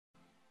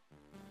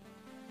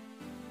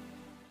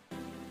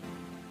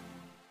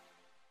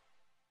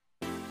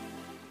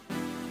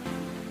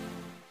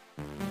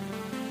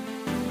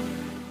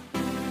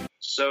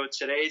So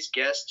today's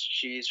guest,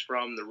 she's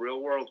from the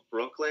Real World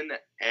Brooklyn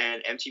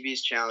and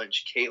MTV's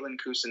Challenge, Caitlin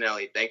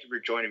Cusinelli. Thank you for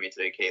joining me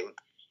today, Caitlin.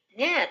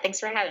 Yeah, thanks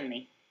for having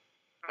me.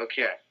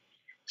 Okay.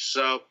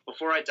 So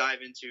before I dive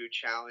into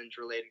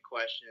challenge-related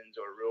questions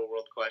or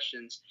real-world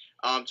questions,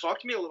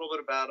 talk to me a little bit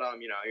about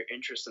your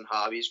interests and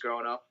hobbies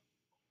growing up.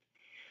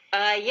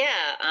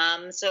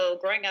 So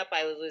growing up,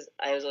 I was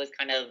always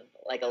kind of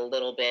like a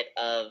little bit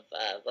of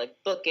like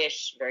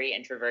bookish, very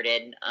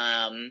introverted.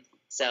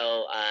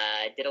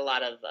 I did a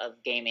lot of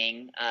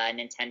gaming.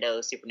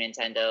 Nintendo, Super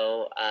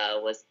Nintendo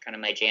was kind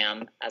of my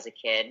jam as a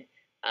kid.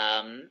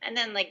 And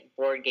then like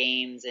board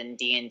games and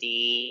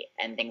D&D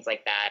and things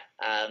like that.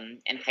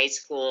 In high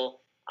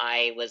school,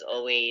 I was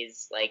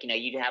always like,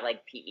 you'd have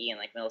like PE in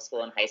like middle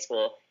school and high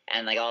school,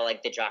 and like all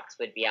like the jocks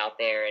would be out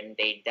there, and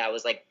that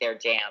was like their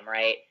jam,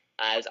 right?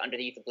 I was under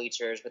the youth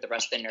bleachers with the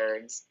rest of the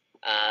nerds,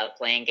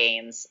 playing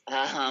games.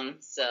 I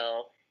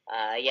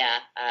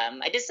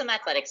did some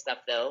athletic stuff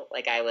though.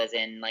 Like I was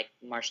in like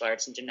martial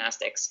arts and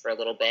gymnastics for a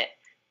little bit.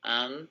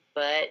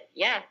 But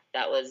yeah,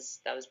 that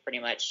was pretty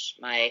much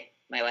my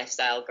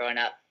lifestyle growing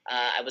up.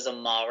 I was a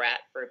mall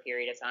rat for a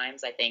period of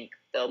times. I think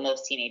though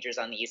most teenagers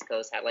on the East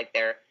Coast had like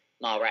their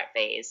mall rat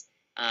phase.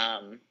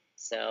 I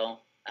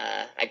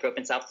grew up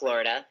in South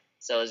Florida,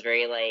 so it was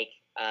very like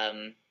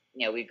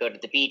we'd go to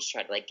the beach,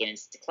 try to like get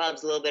into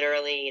clubs a little bit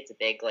early. It's a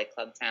big like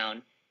club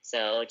town,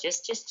 so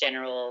just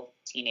general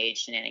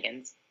teenage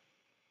shenanigans.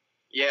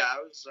 Yeah,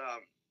 I was.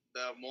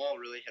 The mall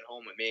really hit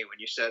home with me when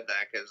you said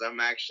that because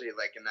I'm actually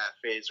like in that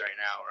phase right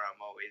now where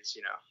I'm always,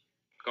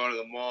 going to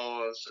the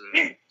malls.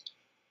 And...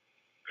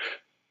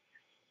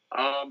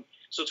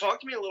 So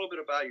talk to me a little bit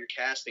about your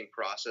casting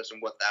process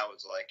and what that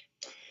was like.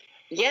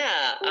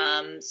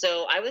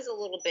 So I was a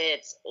little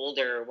bit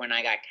older when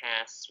I got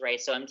cast,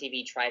 right? So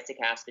MTV tries to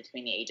cast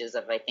between the ages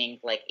of, I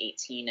think, like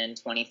 18 and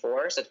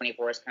 24. So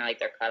 24 is kind of like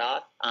their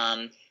cutoff.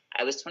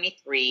 I was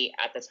 23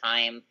 at the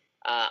time.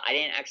 I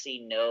didn't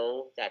actually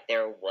know that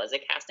there was a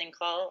casting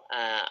call.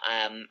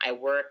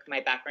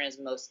 My background is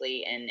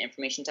mostly in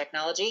information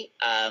technology.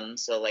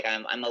 So like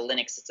I'm a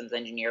Linux systems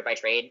engineer by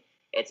trade.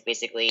 It's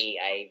basically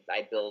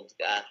I build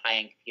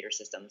high-end computer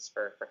systems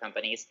for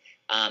companies.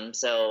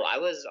 So I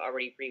was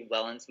already pretty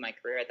well into my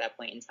career at that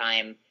point in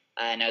time,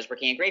 and I was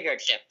working a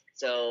graveyard shift.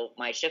 So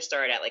my shift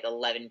started at like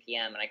 11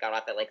 p.m. and I got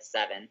off at like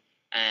 7.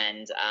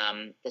 And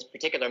this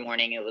particular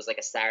morning, it was like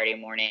a Saturday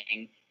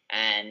morning,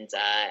 and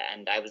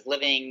I was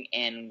living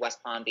in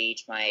West Palm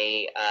Beach.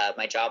 My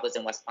job was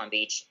in West Palm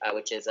Beach,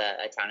 which is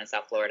a town in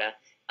South Florida.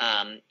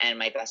 And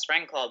my best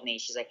friend called me.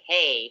 She's like,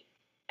 "Hey,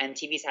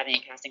 MTV's having a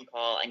casting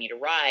call. I need a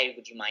ride.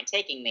 Would you mind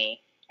taking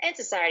me?" And it's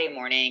a Saturday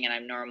morning, and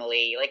I'm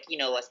normally like,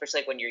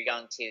 especially like when you're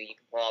young too, you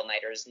can pull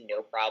all-nighters,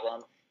 no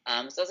problem. So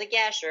I was like,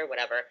 yeah, sure,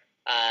 whatever.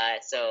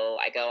 So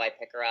I go, I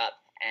pick her up,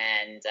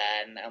 and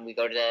we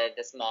go to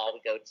this mall.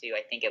 We go to,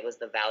 I think it was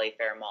the Valley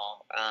Fair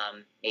Mall,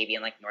 maybe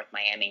in like North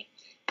Miami.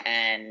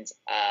 And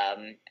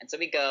so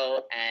we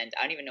go, and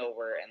I don't even know what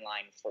we're in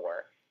line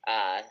for.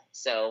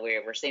 So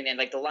we're sitting there, and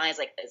like the line is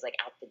like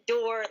out the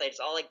door. There's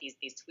all like these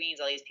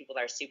tweens, all these people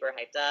that are super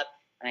hyped up,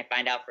 and I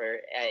find out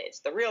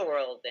it's the Real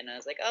World, and I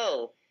was like,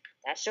 oh,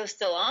 that show's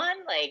still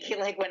on.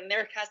 Like when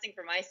they're casting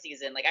for my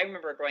season, like I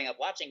remember growing up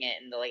watching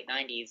it in the late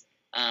 '90s,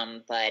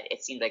 but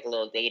it seemed like a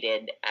little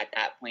dated at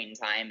that point in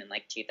time in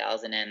like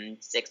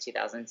 2006,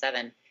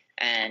 2007,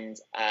 and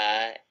so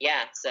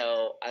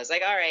I was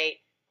like, all right,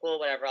 cool,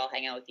 whatever, I'll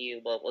hang out with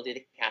you. We'll do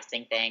the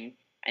casting thing,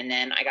 and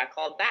then I got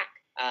called back.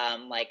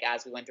 Like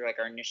as we went through like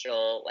our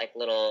initial like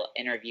little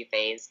interview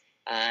phase,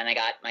 and I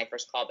got my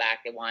first call back.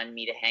 They wanted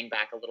me to hang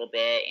back a little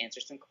bit, answer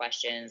some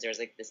questions. There was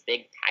like this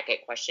big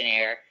packet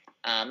questionnaire.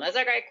 I was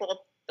like, all right,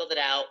 cool, filled it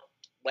out,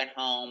 went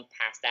home,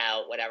 passed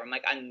out, whatever. I'm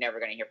like, I'm never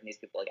going to hear from these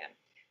people again.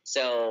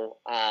 So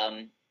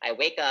I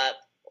wake up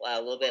a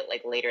little bit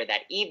like later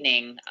that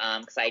evening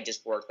because I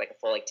just worked like a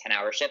full like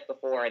 10-hour shift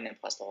before, and then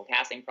plus the whole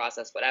casting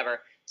process,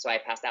 whatever. So I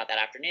passed out that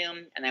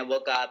afternoon, and I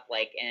woke up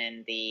like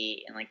in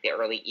the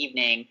early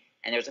evening,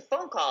 and there was a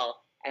phone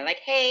call. And I'm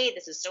like, hey,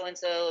 this is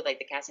so-and-so, like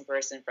the casting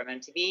person from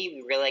MTV.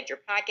 We really liked your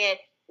packet.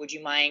 Would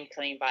you mind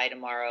coming by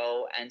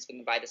tomorrow and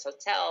swinging by this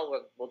hotel?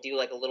 We'll do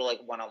like a little like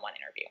one-on-one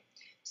interview.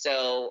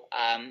 So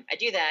I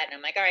do that, and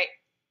I'm like, all right,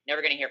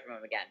 never going to hear from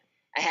him again.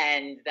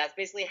 And that's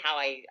basically how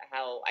I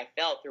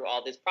felt through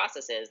all these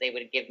processes. They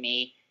would give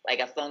me like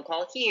a phone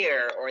call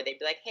here, or they'd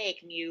be like, hey,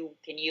 can you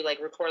like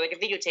record like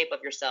a videotape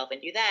of yourself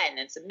and do that and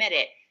then submit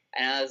it?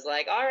 And I was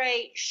like, all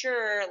right,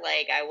 sure.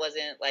 Like I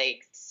wasn't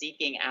like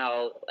seeking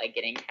out like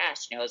getting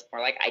cash. It was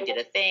more like I did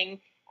a thing,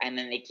 and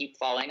then they keep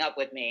following up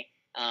with me.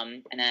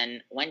 And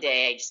then one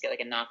day I just get like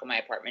a knock on my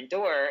apartment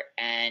door,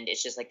 and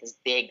it's just like this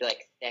big,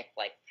 like thick,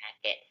 like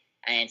packet.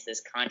 And it's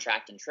this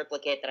contract in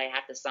triplicate that I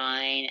have to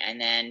sign. And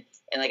then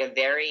in like a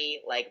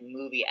very like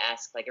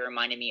movie-esque, like it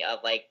reminded me of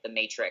like The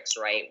Matrix,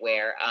 right?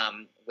 Where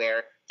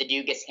the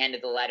dude gets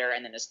handed the letter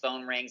and then his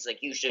phone rings,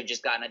 like you should have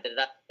just gotten it.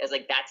 It was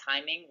like that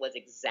timing was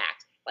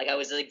exact. Like I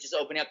was like just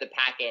opening up the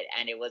packet,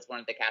 and it was one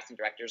of the casting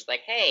directors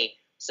like, hey,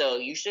 so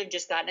you should have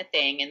just gotten a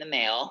thing in the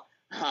mail.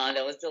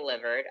 that was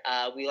delivered.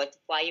 We like to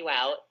fly you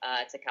out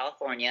to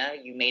California.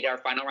 You made our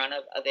final round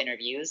of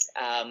interviews,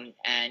 and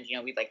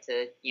we'd like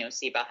to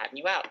see about having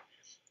you out.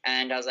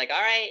 And I was like,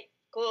 all right,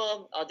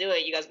 cool, I'll do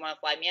it. You guys want to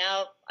fly me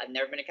out? I've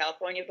never been to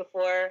California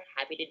before.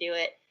 Happy to do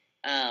it.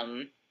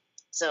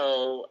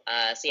 So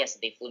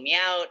they flew me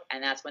out,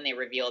 and that's when they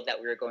revealed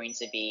that we were going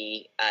to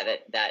be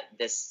that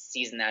this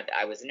season that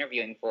I was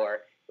interviewing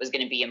for was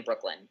going to be in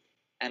Brooklyn.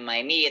 And my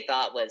immediate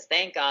thought was,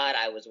 thank God.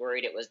 I was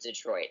worried it was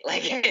Detroit.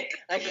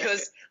 It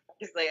was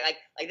like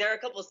there are a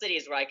couple of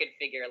cities where I could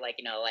figure like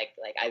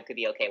I could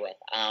be okay with.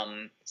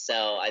 So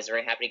I was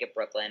very happy to get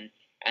Brooklyn,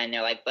 and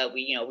they're like, but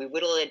we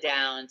whittled it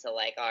down to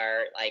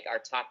our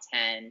top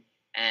 10,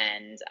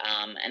 and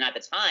at the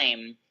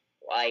time,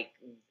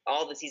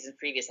 all the seasons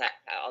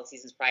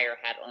prior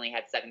had only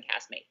had 7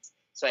 castmates.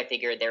 So I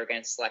figured they were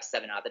going to select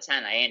 7 out of the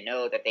 10. I didn't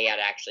know that they had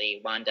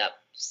actually wound up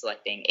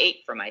selecting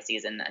 8 for my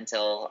season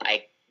until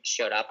I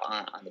showed up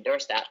on the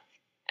doorstep.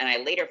 And I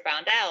later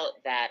found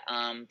out that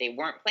they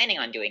weren't planning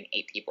on doing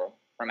 8 people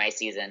for my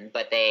season,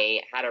 but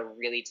they had a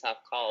really tough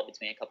call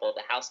between a couple of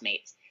the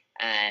housemates.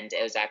 And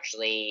it was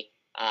actually,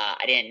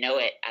 I didn't know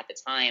it at the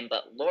time,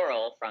 but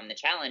Laurel from the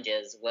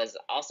Challenges was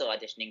also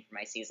auditioning for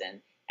my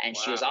season. And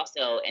wow. She was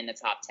also in the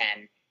top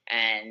 10.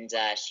 And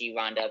she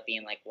wound up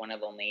being one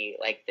of only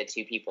the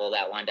 2 people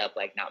that wound up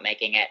not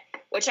making it,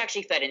 which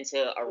actually fed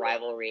into a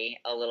rivalry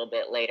a little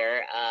bit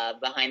later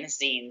behind the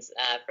scenes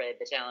for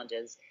the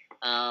Challenges.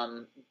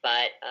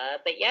 But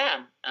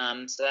yeah,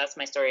 so that's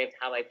my story of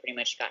how I pretty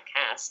much got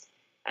cast,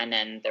 and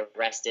then the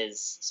rest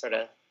is sort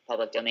of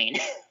public domain.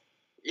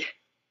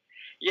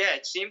 Yeah,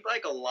 it seemed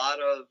like a lot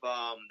of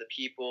the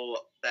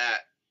people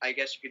that I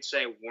guess you could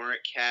say weren't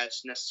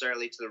cast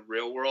necessarily to the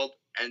Real World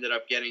ended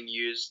up getting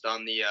used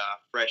on the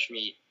Fresh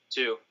Meat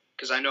too.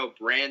 Because I know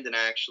Brandon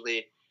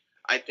actually,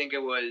 I think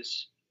it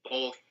was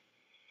both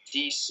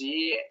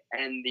DC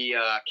and the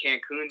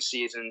Cancun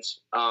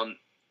seasons.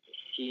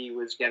 He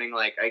was getting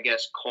I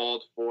guess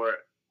called for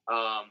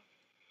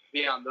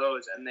be on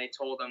those, and they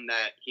told him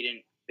that he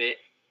didn't fit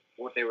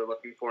what they were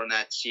looking for in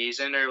that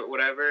season or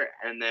whatever,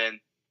 and then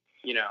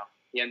he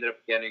ended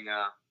up getting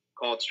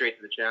called straight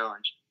to the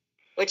challenge.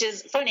 Which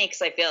is funny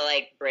because I feel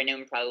like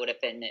Brandon probably would have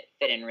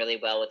fit in really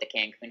well with the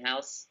Cancun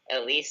house,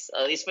 at least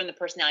from the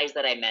personalities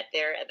that I met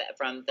there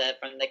from the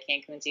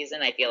Cancun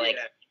season. I feel like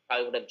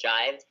probably would have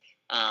jived.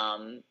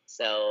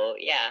 So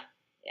yeah.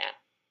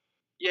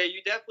 Yeah,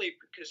 you definitely,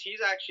 because he's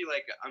actually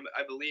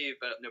I believe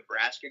a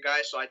Nebraska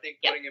guy, so I think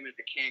putting him in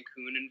the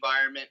Cancun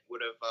environment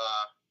would have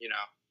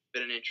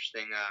been an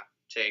interesting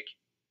take.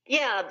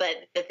 Yeah,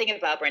 but the thing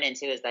about Brendan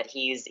too is that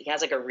he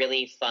has a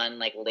really fun,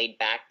 laid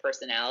back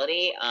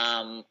personality.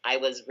 I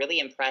was really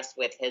impressed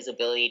with his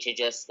ability to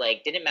just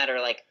didn't matter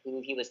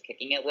who he was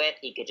kicking it with,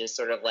 he could just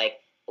sort of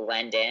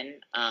blend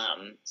in.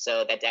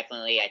 So that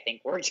definitely I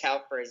think worked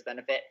out for his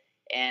benefit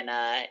and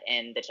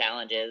the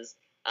Challenges.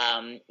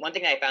 One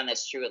thing that I found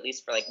that's true, at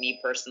least for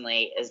me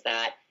personally, is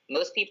that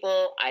most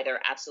people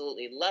either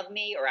absolutely love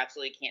me or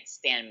absolutely can't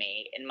stand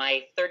me. In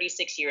my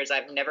 36 years,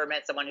 I've never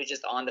met someone who's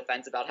just on the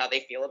fence about how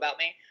they feel about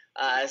me.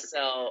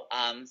 So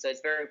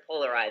it's very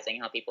polarizing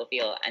how people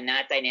feel. And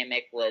that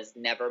dynamic was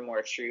never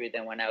more true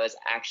than when I was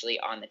actually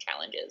on the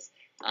Challenges.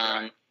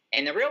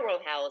 In the Real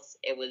World house,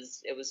 it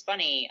was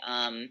funny.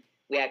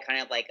 We had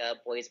kind of a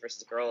boys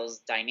versus girls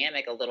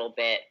dynamic a little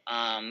bit.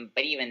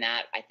 But even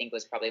that, I think,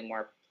 was probably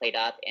more played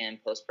up in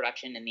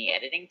post-production and the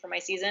editing for my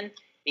season.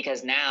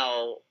 Because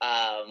now,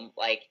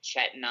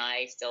 Chet and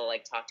I still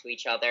talk to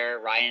each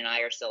other. Ryan and I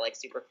are still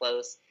super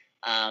close.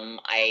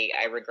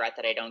 I regret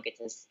that I don't get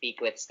to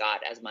speak with Scott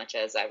as much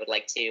as I would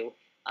like to.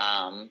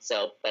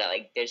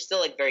 But there's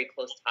still very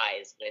close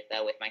ties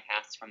with my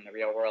cast from the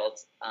Real World.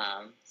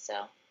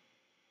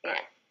 Yeah.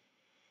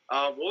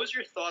 What was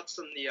your thoughts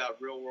on the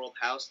Real World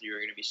house that you were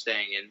going to be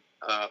staying in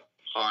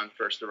upon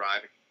first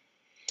arriving?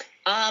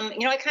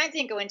 I kind of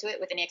didn't go into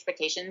it with any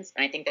expectations,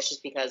 and I think that's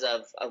just because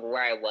of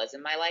where I was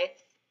in my life.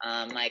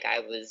 I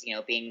was,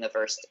 being the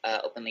first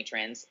openly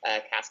trans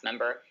cast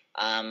member.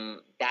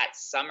 That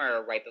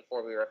summer, right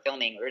before we were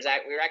filming, we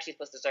were actually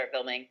supposed to start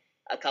filming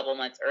a couple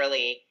months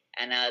early,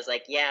 and I was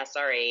like, "Yeah,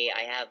 sorry,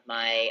 I have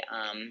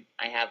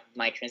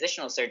my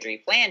transitional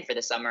surgery planned for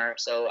the summer,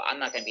 so I'm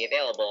not going to be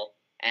available."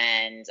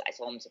 And I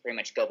told him to pretty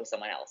much go with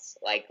someone else.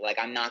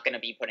 I'm not going to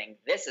be putting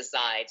this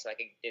aside so I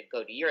could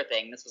go do your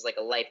thing. This was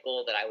a life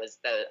goal that I was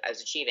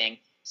achieving.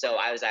 So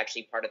I was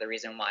actually part of the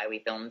reason why we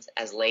filmed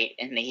as late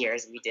in the year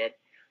as we did.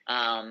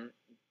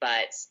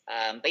 But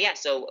yeah,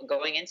 so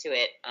going into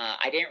it,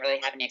 I didn't really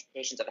have any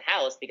expectations of a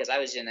house because I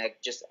was in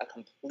just a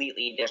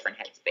completely different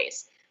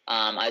headspace.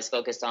 I was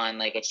focused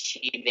on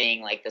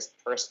achieving this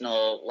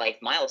personal life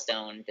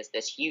milestone,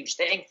 this huge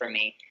thing for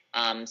me.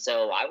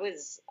 So I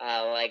was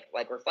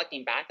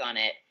reflecting back on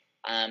it.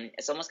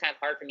 It's almost kind of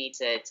hard for me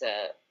to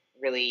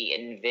really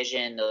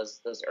envision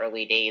those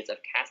early days of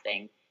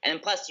casting. And then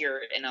plus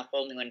you're in a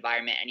whole new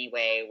environment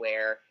anyway,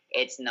 where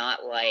it's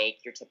not like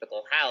your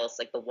typical house.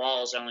 The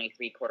walls are only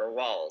 3/4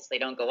 walls. They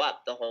don't go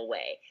up the whole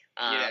way.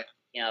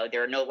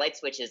 there are no light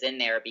switches in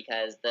there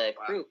because the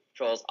crew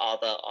controls all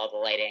the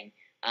lighting.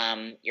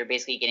 You're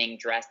basically getting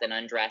dressed and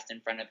undressed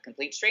in front of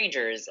complete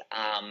strangers.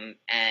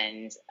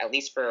 And at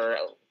least for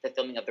the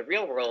filming of the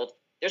real world,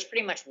 there's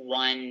pretty much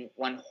one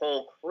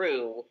whole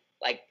crew,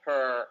 like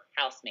per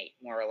housemate,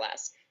 more or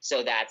less.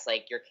 So that's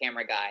like your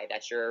camera guy,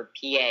 that's your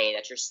PA,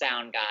 that's your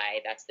sound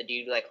guy, that's the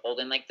dude like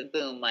holding like the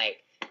boom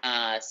mic.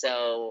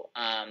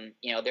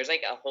 There's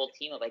like a whole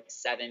team of like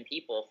 7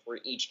 people for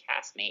each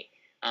castmate.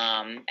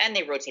 And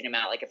they rotate them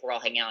out. Like if we're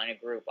all hanging out in a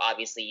group,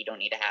 obviously you don't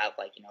need to have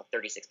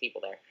 36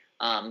 people there.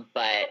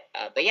 But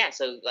yeah,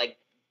 so like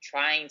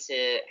trying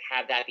to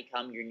have that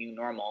become your new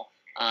normal.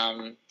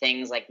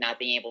 Things like not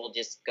being able to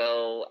just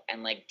go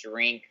and like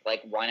drink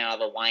like wine out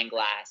of a wine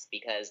glass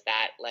because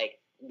that like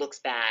looks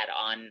bad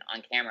on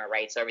camera,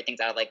 right? So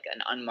everything's out of like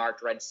an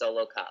unmarked red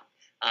Solo cup.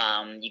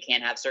 You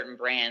can't have certain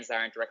brands that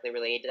aren't directly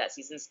related to that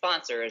season's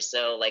sponsors.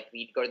 So like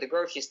you'd go to the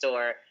grocery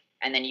store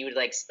and then you would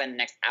like spend the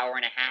next hour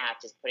and a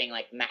half just putting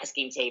like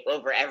masking tape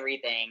over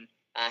everything,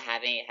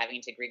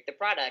 having to greet the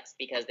products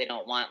because they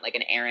don't want like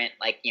an errant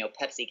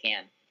Pepsi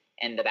can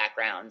in the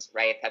background,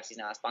 right? If Pepsi's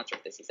not a sponsor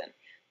for this season.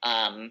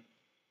 And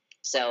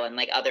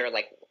like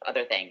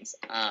other things.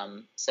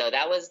 So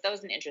that was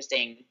an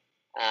interesting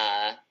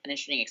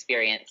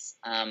experience.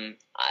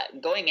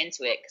 Going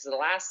into it, because the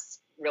last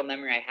real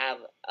memory I have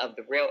of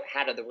the real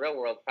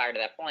world prior to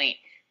that point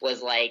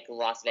was like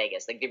Las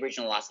Vegas, like the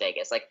original Las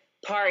Vegas, like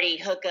party,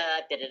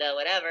 hookup,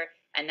 whatever.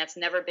 And that's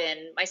never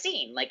been my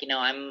scene. Like,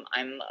 I'm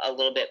a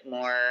little bit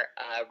more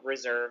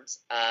reserved.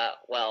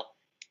 Well,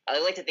 I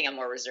like to think I'm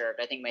more reserved.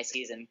 I think my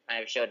season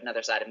kind of showed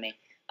another side of me.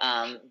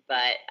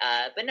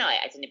 But no,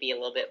 I tend to be a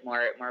little bit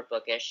more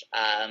bookish,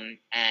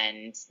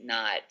 and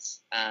not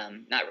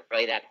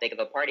really that big of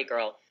a party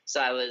girl.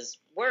 So I was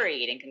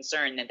worried and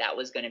concerned that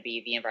was going to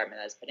be the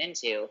environment I was put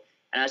into,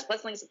 and I was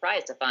pleasantly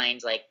surprised to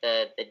find like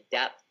the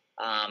depth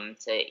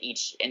to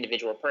each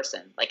individual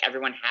person. Like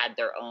everyone had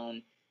their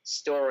own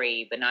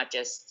story, but not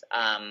just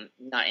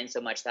not in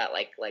so much that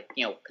like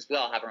because we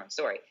all have our own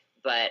story.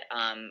 But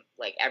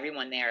like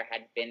everyone there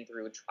had been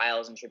through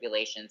trials and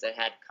tribulations that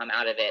had come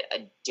out of it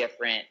a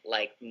different,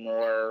 like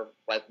more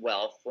like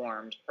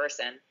well-formed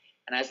person,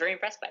 and I was very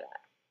impressed by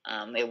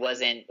that. It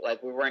wasn't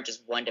like we weren't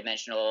just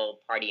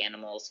one-dimensional party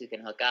animals who can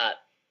hook up,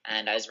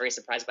 and I was very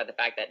surprised by the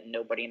fact that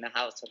nobody in the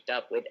house hooked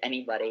up with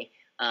anybody,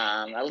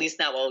 at least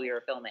not while we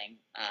were filming.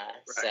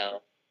 Right.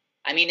 So,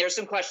 I mean, there's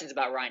some questions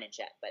about Ryan and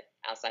Chet, but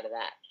outside of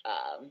that,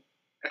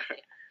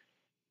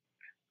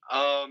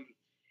 yeah.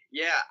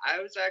 Yeah,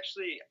 I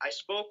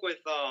spoke with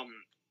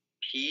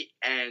Pete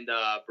and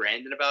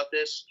Brandon about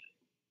this.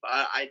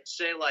 I'd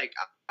say like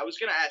I was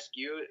gonna ask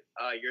you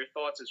your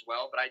thoughts as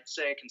well, but I'd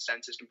say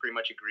consensus can pretty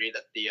much agree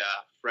that the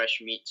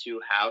Fresh Meat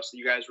 2 house that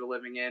you guys were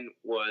living in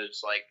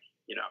was like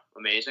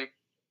amazing.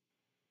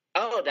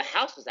 Oh, the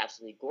house was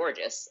absolutely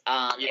gorgeous.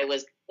 Yeah. It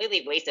was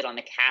completely wasted on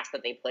the cast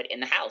that they put in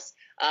the house.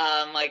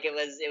 Like it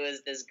was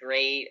this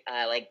great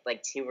like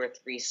 2 or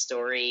 3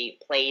 story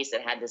place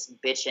that had this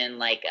bitchin'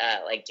 like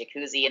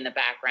jacuzzi in the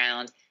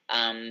background.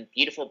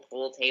 Beautiful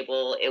pool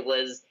table. It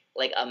was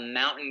like a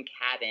mountain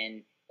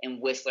cabin in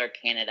Whistler,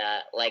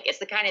 Canada. Like it's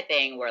the kind of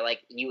thing where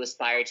like you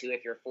aspire to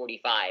if you're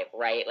 45,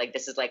 right? Like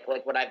this is like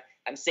what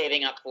I'm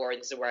saving up for.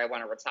 This is where I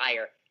want to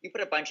retire. You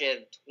put a bunch of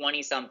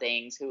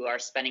 20-somethings who are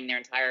spending their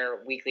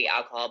entire weekly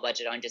alcohol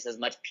budget on just as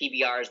much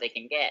PBR as they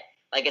can get.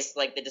 Like it's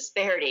like the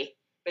disparity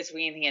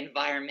between the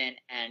environment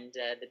and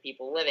the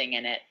people living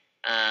in it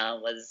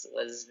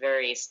was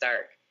very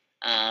stark.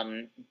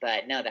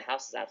 But no, the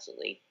house is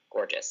absolutely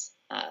gorgeous.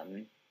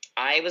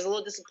 I was a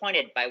little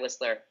disappointed by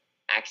Whistler,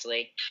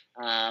 actually.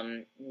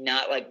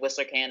 Not like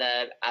Whistler,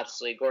 Canada,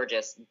 absolutely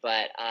gorgeous,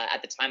 but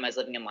at the time I was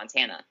living in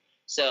Montana.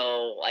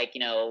 So like,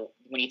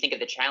 when you think of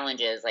the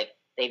challenges, like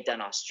they've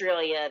done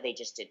Australia, they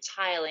just did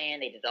Thailand,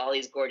 they did all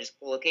these gorgeous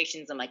cool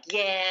locations. I'm like,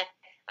 yeah,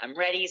 I'm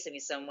ready. Send me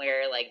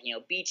somewhere like,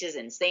 beaches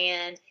and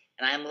sand.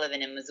 And I'm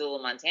living in Missoula,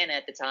 Montana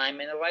at the time.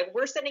 And they're like,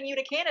 we're sending you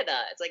to Canada.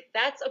 It's like,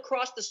 that's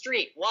across the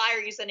street. Why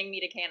are you sending me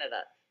to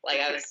Canada? Like,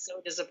 I was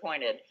so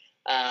disappointed.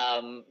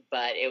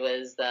 But it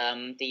was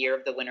the year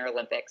of the Winter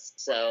Olympics.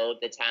 So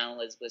the town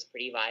was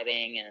pretty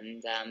vibing.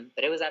 And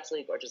but it was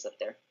absolutely gorgeous up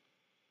there.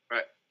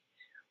 Right.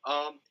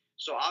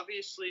 So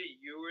obviously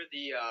you were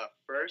the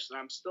first, and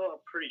I'm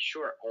still pretty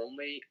sure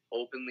only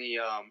openly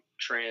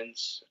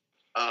trans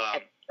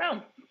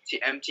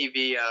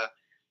MTV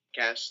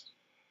cast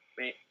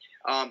mate.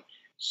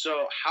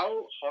 So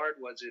how hard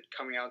was it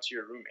coming out to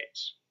your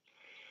roommates?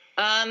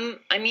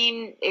 I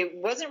mean, it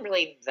wasn't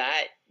really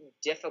that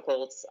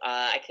difficult.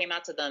 I came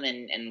out to them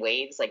in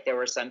waves. Like there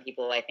were some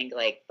people, I think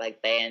like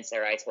Bea and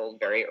Sarah I told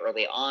very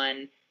early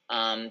on.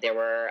 There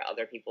were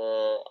other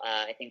people,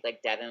 I think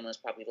like Devin was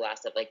probably the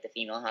last of like the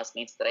female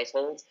housemates that I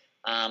told,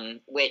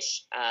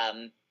 which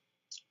I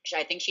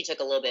think she took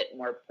a little bit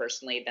more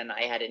personally than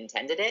I had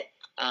intended it.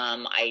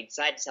 I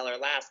decided to tell her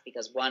last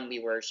because one, we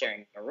were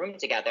sharing a room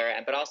together,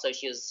 but also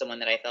she was someone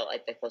that I felt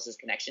like the closest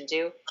connection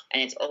to.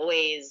 And it's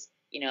always,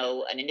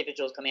 an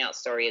individual's coming out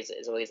story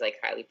is always like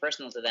highly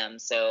personal to them.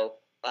 So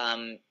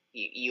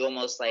you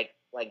almost like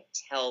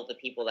tell the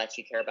people that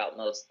you care about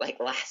most like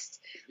last.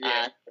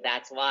 Yeah.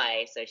 That's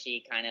why. So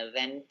she kind of,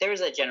 and there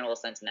was a general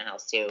sense in the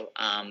house too,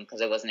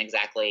 because I wasn't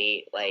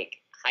exactly like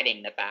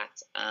hiding the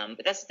fact.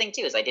 But that's the thing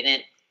too, is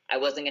I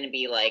wasn't going to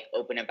be like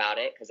open about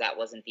it, because that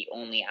wasn't the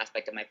only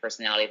aspect of my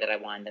personality that I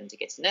wanted them to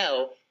get to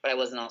know. But I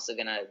wasn't also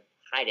going to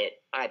hide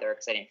it either,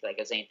 because I didn't feel like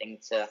it was anything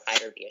to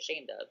hide or be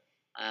ashamed of.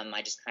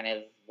 I just kind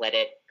of let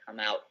it come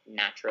out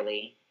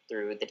naturally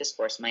through the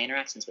discourse, my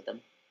interactions with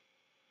them.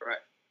 Right.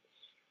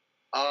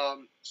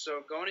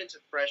 So going into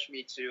Fresh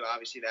Me Too,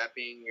 obviously that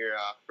being your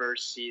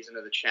first season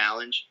of the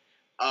challenge,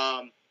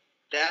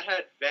 that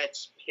had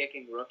vets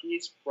picking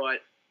rookies,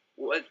 but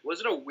was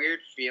it a weird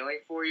feeling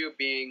for you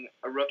being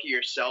a rookie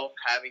yourself,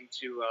 having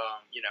to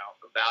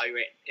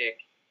evaluate and pick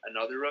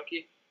another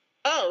rookie?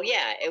 Oh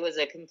yeah, it was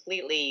a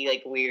completely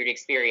like weird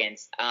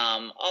experience.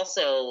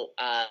 Also,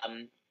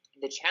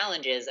 the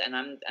challenges, and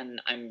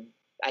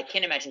I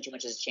can't imagine too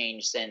much has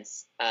changed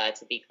since,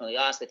 to be completely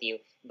honest with you.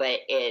 But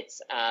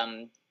it's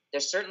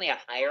there's certainly a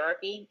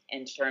hierarchy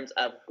in terms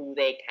of who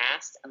they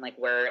cast and like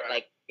where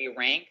like they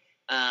rank.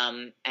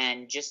 And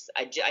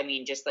I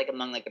mean, just like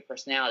among like the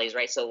personalities,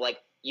 right? So like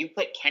you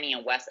put Kenny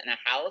and Wes in a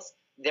house,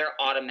 they're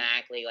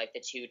automatically like the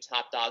two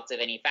top dogs of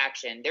any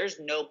faction. There's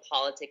no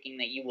politicking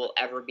that you will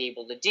ever be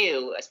able to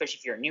do, especially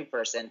if you're a new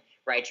person,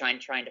 right? Trying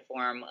to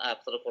form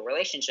political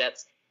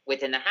relationships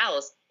within the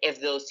house if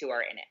those two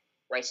are in it,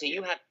 right? So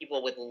you have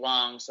people with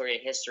long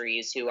sordid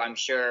histories who I'm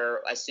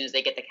sure as soon as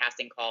they get the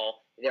casting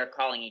call, they're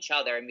calling each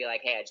other and be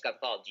like, hey, I just got the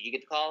call. Did you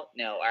get the call?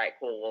 No. All right,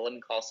 cool. Well, let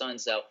me call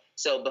so-and-so.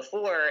 So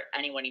before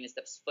anyone even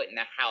steps foot in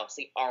the house,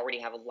 they already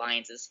have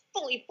alliances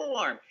fully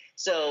formed.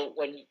 So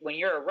when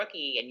you're a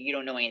rookie and you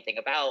don't know anything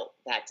about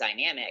that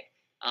dynamic,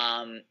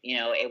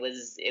 it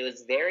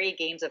was very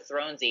Games of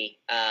Thronesy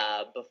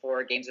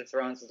before Games of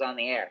Thrones was on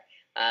the air.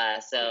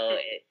 I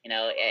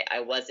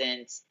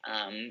wasn't,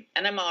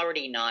 and I'm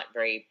already not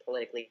very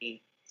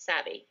politically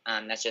savvy.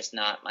 That's just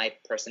not my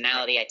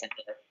personality.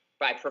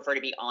 I prefer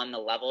to be on the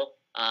level.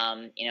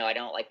 I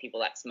don't like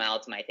people that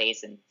smile to my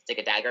face and stick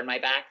a dagger in my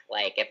back.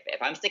 Like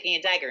if I'm sticking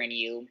a dagger in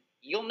you,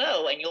 you'll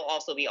know, and you'll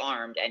also be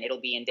armed, and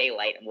it'll be in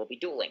daylight, and we'll be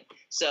dueling.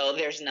 So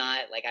there's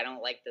not like, I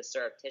don't like the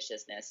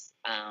surreptitiousness.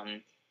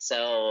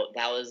 So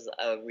that was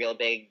a real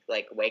big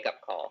like wake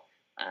up call.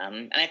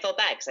 And I felt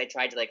bad because I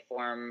tried to like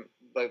form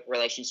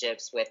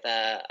relationships with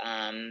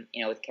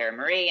with Cara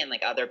Marie and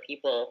like other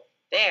people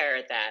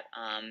there that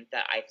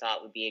I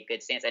thought would be a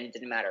good stance, and it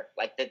didn't matter.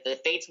 Like the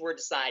fates were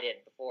decided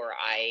before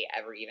I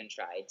ever even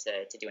tried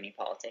to do any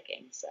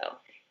politicking. So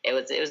it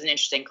was an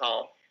interesting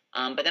call.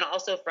 But then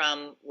also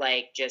from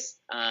like just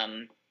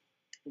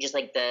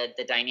like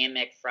the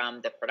dynamic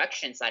from the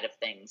production side of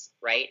things,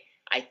 right?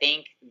 I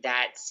think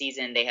that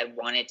season they had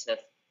wanted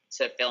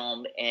to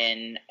film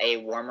in a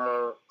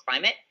warmer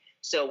climate.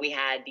 So we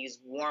had these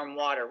warm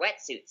water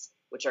wetsuits,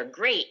 which are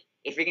great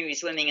if you're going to be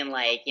swimming in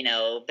like,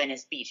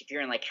 Venice Beach, if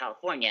you're in like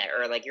California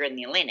or like you're in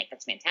the Atlantic,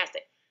 that's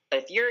fantastic.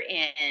 But if you're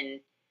in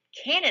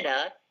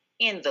Canada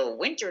in the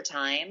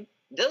wintertime,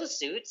 those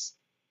suits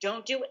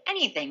don't do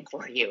anything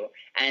for you.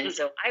 And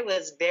so I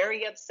was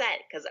very upset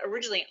because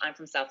originally I'm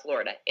from South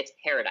Florida. It's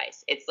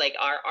paradise. It's like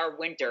our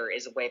winter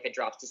is away if it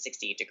drops to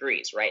 68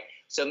 degrees, right?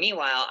 So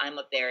meanwhile, I'm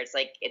up there. It's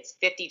like it's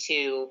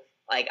 52.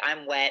 Like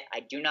I'm wet. I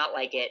do not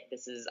like it.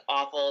 This is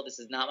awful. This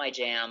is not my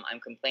jam.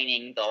 I'm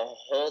complaining the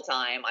whole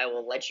time. I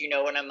will let you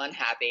know when I'm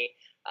unhappy.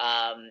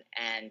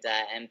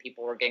 And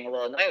people were getting a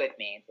little annoyed with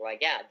me. They're like,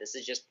 yeah, this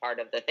is just part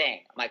of the thing.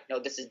 I'm like, no,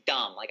 this is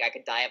dumb. Like I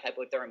could die of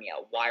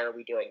hypothermia. Why are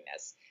we doing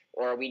this?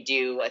 Or we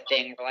do a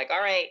thing, we're like,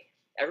 all right,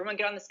 everyone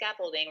get on the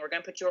scaffolding. We're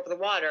going to put you over the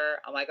water.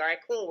 I'm like, all right,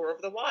 cool. We're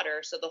over the water.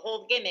 So the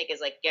whole gimmick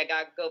is like, yeah, I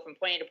got to go from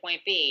point A to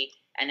point B.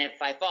 And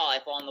if I fall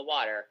in the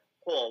water.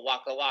 Cool.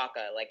 Waka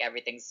waka. Like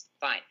everything's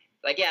fine.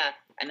 Like, yeah.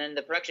 And then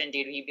the production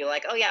dude, he'd be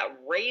like, oh yeah,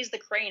 raise the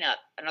crane up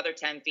another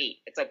 10 feet.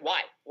 It's like,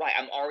 why?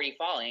 I'm already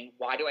falling.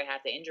 Why do I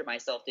have to injure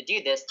myself to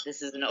do this?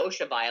 This is an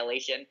OSHA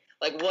violation.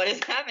 Like, what is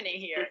happening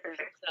here?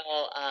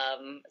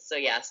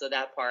 So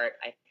that part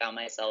I found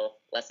myself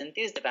less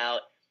enthused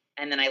about.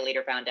 And then I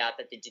later found out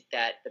that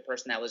the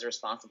person that was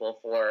responsible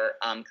for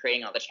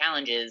creating all the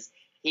challenges,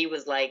 he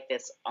was like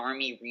this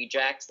Army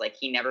reject. Like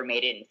he never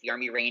made it into the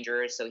Army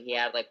Rangers, so he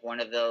had like one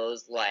of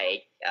those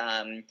like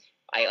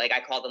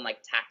I call them like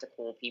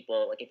tactical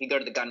people. Like if you go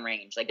to the gun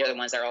range, like they're the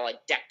ones that are all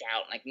like decked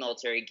out in like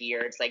military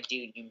gear. It's like,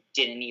 dude, you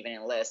didn't even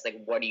enlist.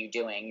 Like, what are you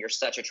doing? You're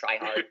such a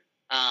tryhard.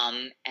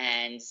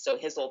 And so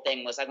his whole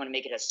thing was, I want to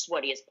make it as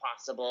sweaty as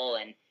possible,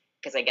 and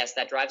because I guess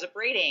that drives up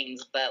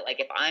ratings. But like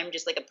if I'm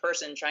just like a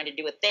person trying to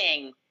do a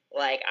thing,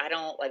 like I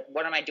don't like,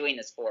 what am I doing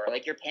this for?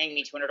 Like you're paying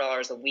me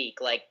 $200 a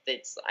week. Like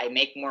I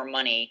make more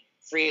money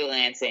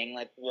freelancing.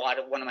 Like what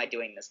am I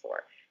doing this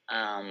for?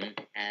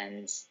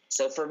 And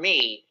so for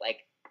me, like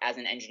as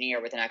an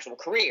engineer with an actual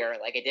career,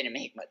 like it didn't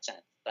make much sense.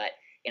 But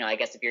I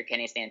guess if you're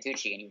Kenny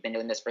Santucci and you've been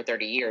doing this for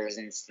 30 years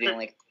and it's the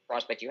only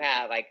prospect you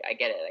have, I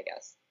get it, I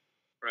guess.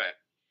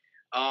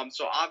 Right.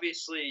 So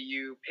obviously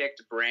you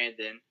picked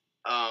Brandon.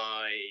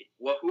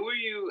 Well, who were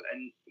you?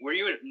 And were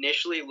you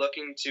initially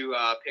looking to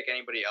pick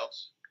anybody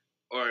else,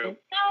 or?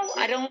 No,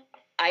 I don't.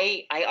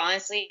 I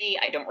honestly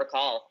I don't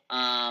recall.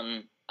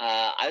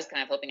 I was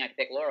kind of hoping I could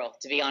pick Laurel,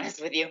 to be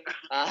honest with you.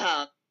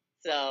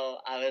 So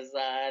I was.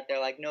 They're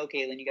like, no,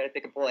 Caitlin, you got to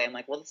pick a boy. I'm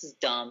like, well, this is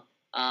dumb.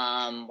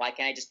 Why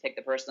can't I just pick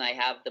the person I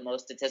have the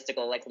most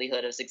statistical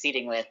likelihood of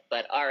succeeding with?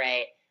 But all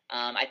right.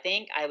 I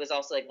think I was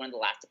also like one of the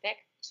last to pick,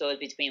 so it was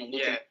between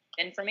Luke and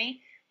Finn for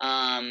me.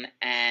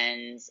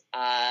 And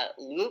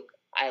Luke,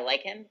 I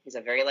like him. He's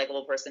a very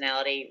likable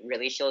personality,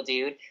 really chill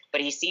dude.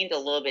 But he seemed a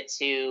little bit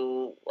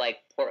too like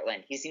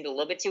Portland. He seemed a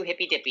little bit too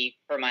hippy dippy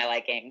for my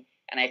liking.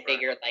 And I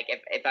figured like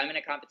if I'm in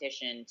a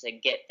competition to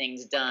get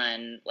things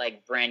done,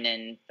 like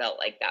Brandon felt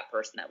like that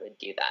person that would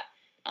do that.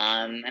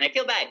 And I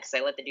feel bad because I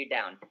let the dude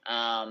down.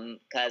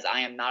 Because I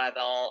am not at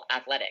all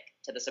athletic,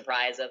 to the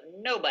surprise of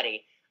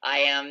nobody. I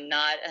am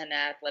not an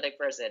athletic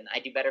person. I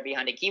do better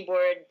behind a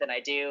keyboard than I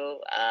do,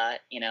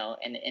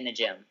 in the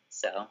gym.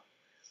 So.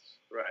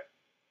 Right.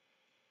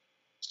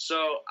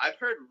 So I've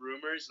heard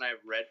rumors and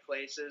I've read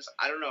places.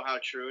 I don't know how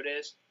true it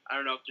is. I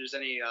don't know if there's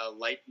any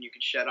light you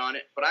can shed on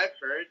it. But I've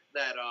heard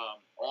that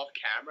off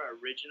camera,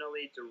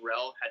 originally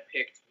Darrell had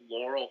picked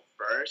Laurel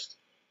first,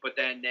 but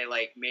then they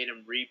like made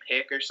him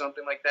repick or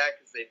something like that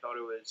because they thought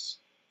it was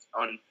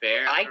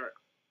unfair.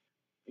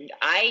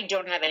 I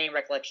don't have any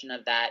recollection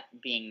of that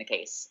being the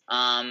case.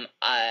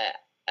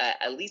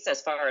 At least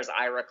as far as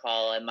I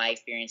recall in my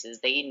experiences,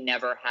 they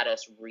never had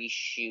us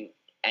reshoot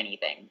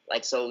anything.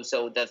 Like so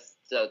the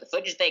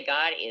footage they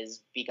got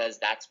is because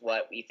that's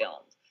what we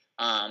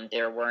filmed.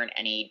 There weren't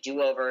any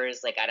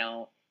do-overs. Like I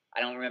don't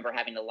remember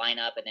having to line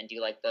up and then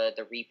do like the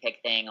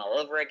repick thing all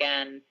over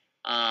again.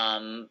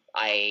 I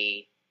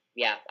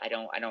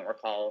don't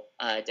recall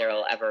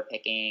Darrell ever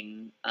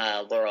picking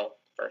Laurel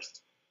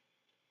first.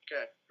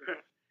 Okay.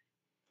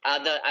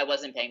 I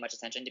wasn't paying much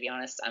attention, to be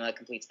honest. I'm a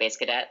complete space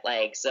cadet.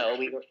 So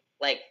we were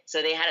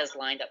so they had us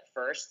lined up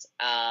first,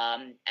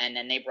 and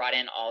then they brought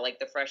in all like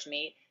the fresh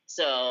meat.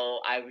 So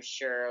I was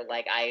sure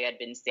I had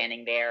been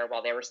standing there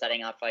while they were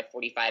setting up for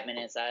 45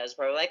 minutes. I was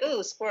probably like,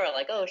 "Ooh, squirrel!"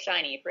 Oh,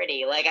 shiny,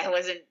 pretty. I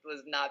was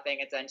not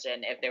paying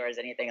attention if there was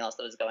anything else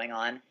that was going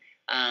on.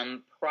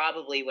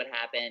 Probably what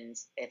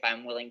happens if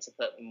I'm willing to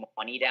put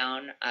money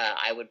down,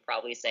 I would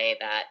probably say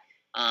that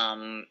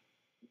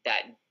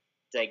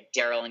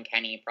Darrell and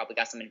Kenny probably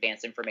got some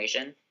advanced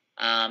information,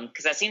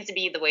 because that seems to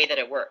be the way that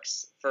it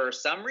works. For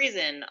some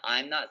reason,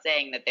 I'm not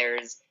saying that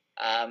there's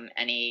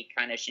any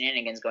kind of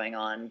shenanigans going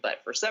on,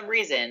 but for some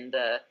reason,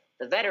 the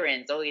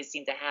veterans always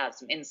seem to have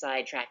some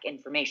inside track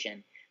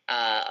information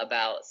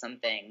about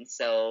something.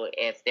 So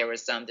if there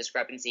was some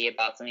discrepancy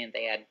about something that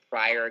they had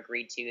prior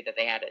agreed to that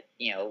they had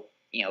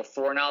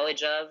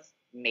foreknowledge of,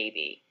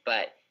 maybe.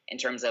 But in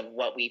terms of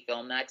what we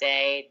filmed that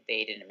day,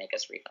 they didn't make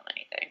us refilm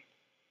anything.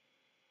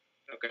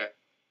 Okay.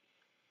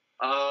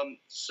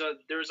 So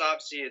there was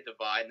obviously a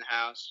divide in the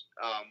house.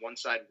 One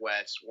side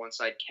Wes, one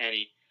side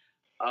Kenny.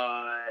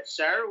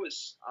 Sarah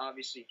was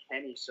obviously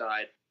Kenny's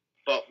side,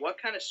 but what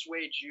kind of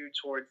swayed you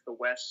towards the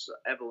Wes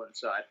Evelyn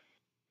side?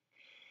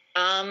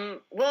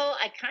 Well,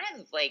 I kind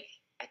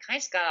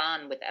of got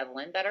on with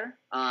Evelyn better.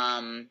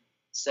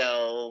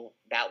 So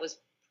that was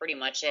pretty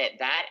much it.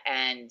 That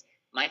and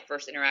my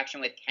first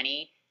interaction with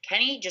Kenny.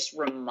 Kenny just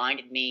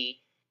reminded me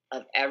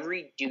of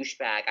every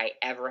douchebag I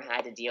ever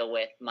had to deal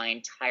with my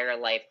entire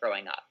life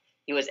growing up.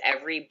 He was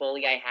every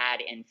bully I had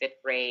in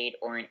 5th grade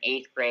or in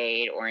 8th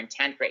grade or in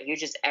 10th grade. He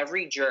was just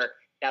every jerk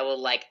that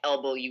would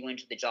elbow you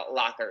into the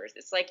lockers.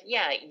 It's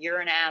yeah, you're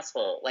an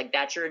asshole.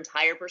 That's your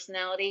entire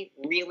personality?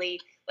 Really?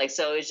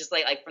 So it's just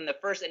from the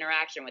first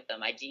interaction with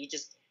them,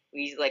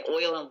 we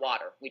oil and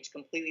water. We just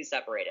completely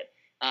separated.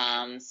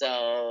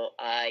 So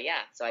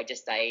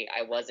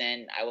I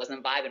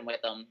wasn't vibing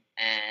with them,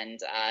 and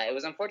it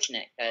was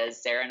unfortunate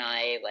because Sarah and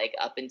I,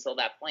 up until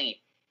that point,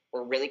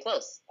 were really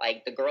close.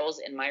 The girls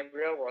in my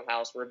real world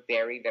house were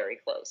very, very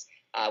close.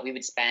 We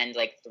would spend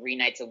 3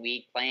 nights a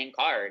week playing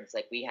cards.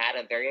 We had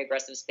a very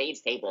aggressive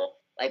spades table.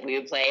 We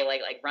would play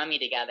like rummy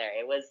together.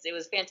 It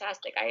was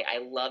fantastic. I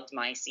loved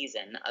my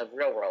season of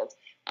Real World.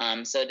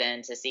 So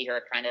then to see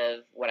her kind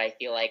of what I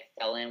feel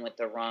fell in with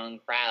the wrong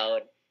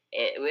crowd.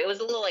 It was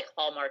a little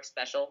Hallmark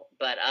special,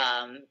 but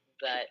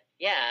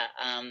yeah,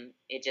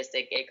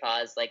 it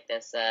caused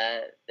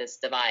this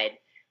divide,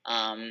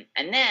 and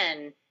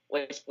then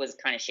which was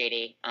kind of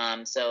shady.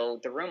 So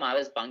the room I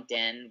was bunked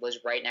in was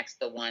right next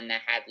to the one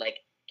that had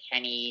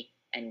Kenny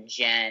and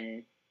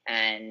Jen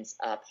and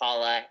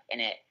Paula in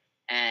it,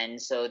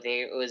 and so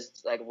it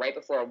was right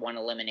before one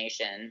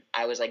elimination.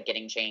 I was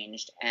getting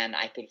changed, and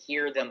I could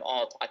hear them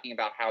all talking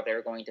about how they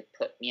were going to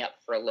put me up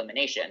for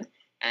elimination.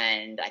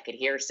 And I could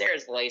hear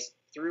Sarah's voice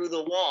through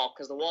the wall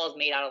because the wall is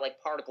made out of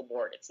particle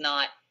board. It's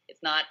not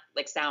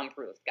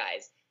soundproof,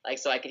 guys.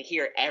 So I could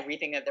hear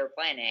everything that they're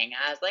planning.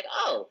 I was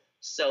oh,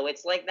 so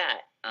it's like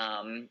that.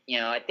 At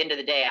the end of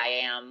the day,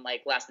 I am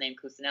last name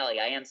Cusinelli.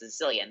 I am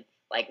Sicilian.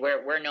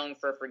 We're known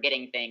for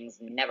forgetting things,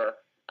 never.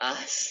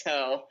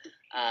 So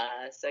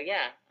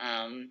yeah.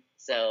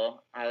 So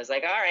I was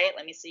like, all right,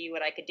 let me see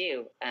what I could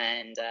do,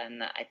 and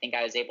I think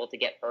I was able to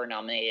get her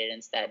nominated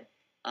instead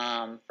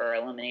for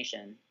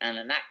elimination, and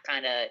then that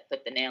kind of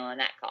put the nail in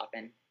that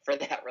coffin for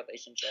that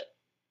relationship.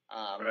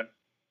 Right.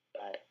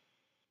 But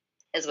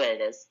it's what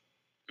it is.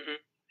 Mm-hmm.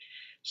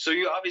 So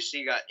you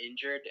obviously got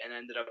injured and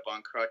ended up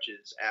on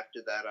crutches after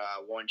that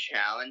one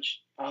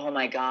challenge. Oh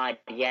my god,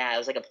 yeah, it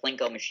was like a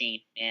Plinko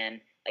machine,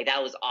 man. Like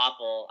that was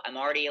awful. I'm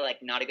already like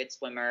not a good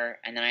swimmer,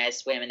 and then I had to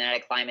swim, and then I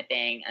had to climb a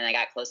thing, and I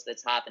got close to the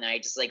top, and I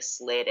just like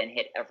slid and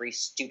hit every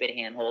stupid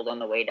handhold on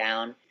the way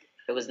down.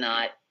 It was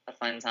not a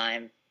fun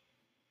time.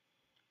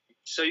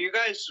 So you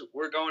guys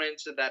were going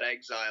into that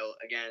exile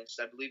against,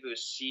 I believe it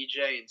was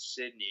CJ and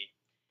Sydney,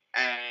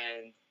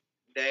 and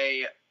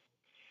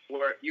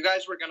you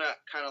guys were gonna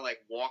kind of like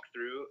walk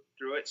through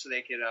it so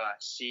they could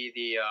see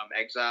the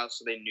exile,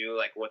 so they knew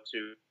like what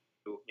to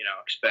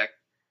expect.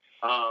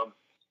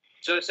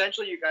 So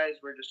essentially, you guys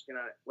were just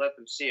gonna let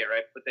them see it,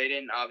 right? But they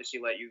didn't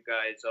obviously let you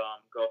guys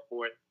go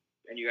forth,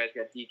 and you guys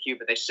got DQ.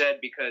 But they said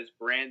because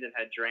Brandon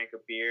had drank a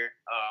beer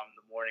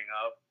the morning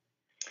of.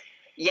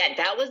 Yeah,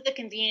 that was the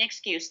convenient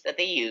excuse that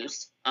they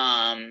used.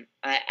 And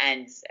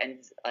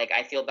like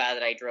I feel bad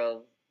that I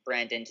drove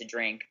Brandon to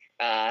drink.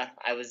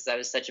 I was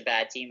such a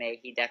bad teammate.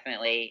 He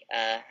definitely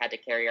had to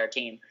carry our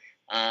team.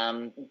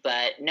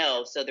 But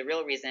no, so the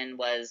real reason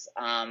was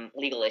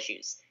legal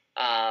issues.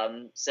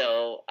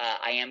 So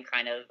I am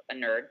kind of a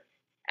nerd,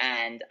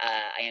 and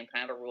I am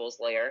kind of a rules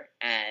lawyer.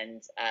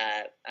 And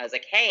I was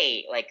like,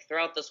 hey, like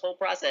throughout this whole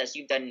process,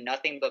 you've done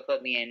nothing but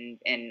put me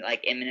in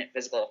like imminent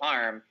physical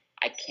harm.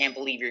 I can't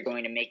believe you're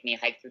going to make me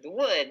hike through the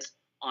woods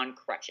on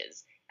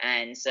crutches.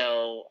 And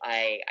so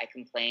I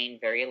complained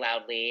very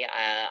loudly.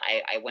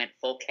 I went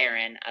full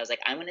Karen. I was like,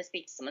 I'm going to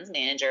speak to someone's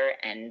manager,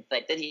 and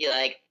like did he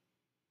like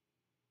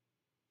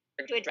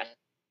to address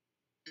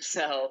it.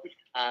 So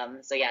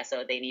yeah,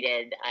 so they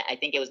needed. I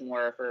think it was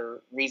more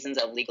for reasons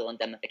of legal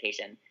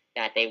indemnification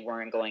that they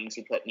weren't going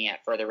to put me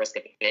at further risk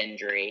of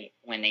injury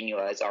when they knew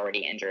I was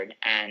already injured.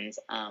 And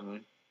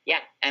yeah,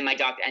 and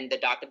the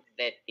doctor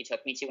that he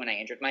took me to when I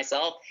injured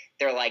myself,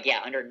 they're like,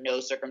 yeah, under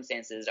no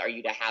circumstances are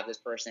you to have this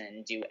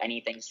person do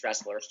anything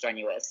stressful or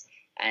strenuous.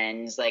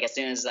 And like as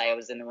soon as I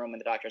was in the room when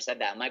the doctor said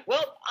that, I'm like,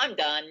 well, I'm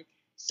done.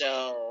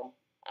 So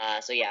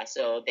yeah,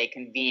 so they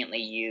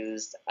conveniently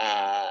used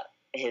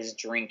his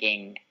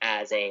drinking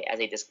as a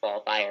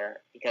disqualifier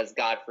because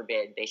God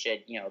forbid they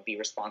should be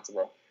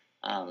responsible.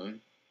 Right.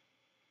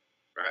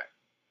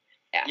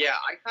 Yeah,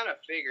 I kind of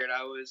figured.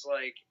 I was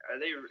like,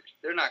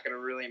 they're not going to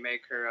really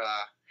make her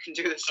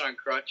do this on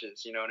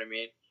crutches, you know what I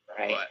mean?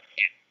 Right.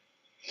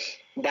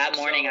 But, that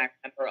morning, I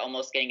remember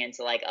almost getting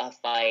into like a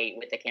fight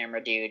with the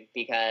camera dude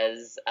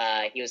because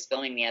he was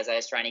filming me as I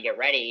was trying to get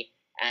ready,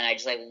 and I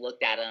just like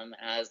looked at him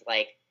and I was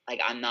like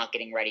I'm not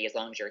getting ready as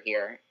long as you're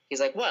here.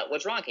 He's like, what?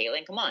 What's wrong,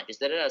 Caitlin? Come on, just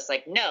did it. I was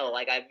like, no,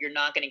 like you're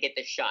not going to get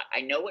this shot.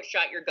 I know what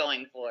shot you're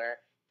going for.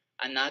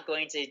 I'm not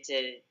going to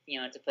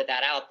put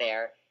that out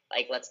there.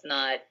 Like, let's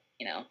not.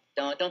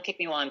 Don't kick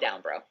me while I'm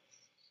down, bro.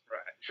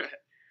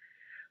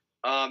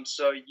 Right.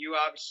 So you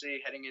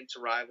obviously heading into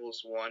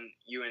Rivals 1,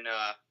 you and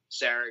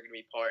Sarah are gonna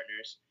be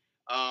partners.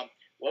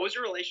 What was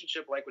your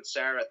relationship like with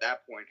Sarah at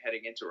that point,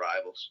 heading into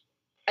Rivals?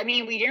 I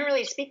mean, we didn't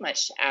really speak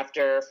much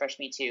after Fresh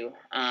Me Too.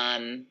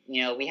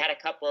 We had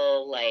a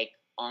couple like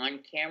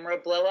on-camera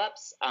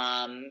blow-ups,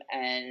 and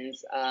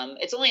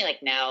it's only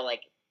like now,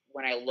 like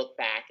when I look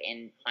back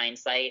in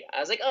hindsight, I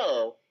was like,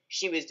 oh.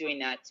 She was doing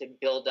that to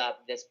build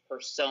up this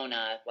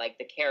persona, like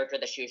the character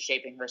that she was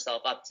shaping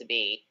herself up to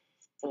be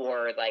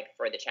for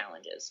the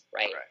challenges,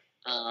 right?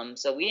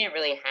 So we didn't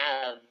really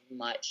have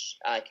much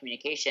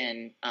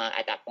communication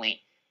at that point.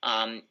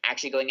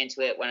 Actually, going into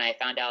it, when I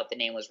found out the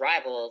name was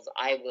Rivals,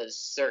 I was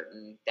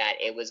certain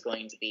that it was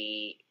going to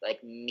be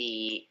like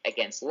me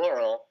against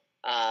Laurel,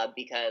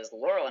 because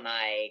Laurel and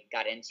I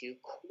got into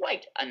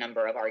quite a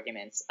number of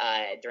arguments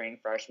during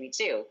Fresh Me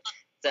Too.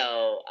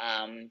 So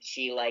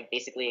she like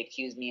basically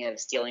accused me of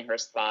stealing her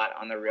spot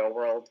on The Real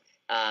World.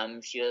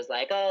 She was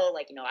like, oh,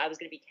 like, I was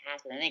going to be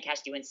cast, but then they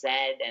cast you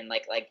instead. And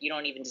like you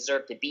don't even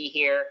deserve to be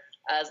here.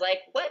 I was like,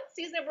 what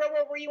season of Real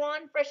World were you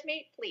on, Fresh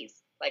Meat?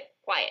 Please, like,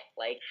 quiet.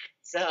 Like,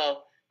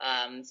 so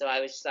I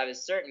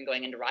was certain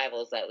going into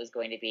Rivals that it was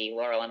going to be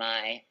Laurel and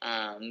I.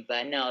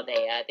 But no,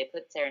 they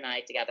put Sarah and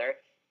I together.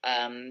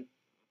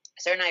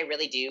 Sarah and I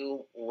really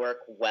do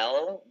work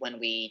well when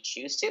we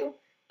choose to.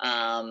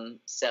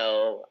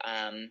 So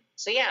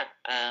yeah.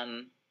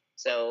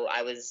 So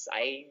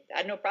I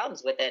had no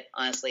problems with it.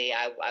 Honestly,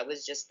 I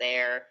was just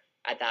there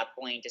at that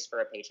point just for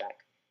a paycheck.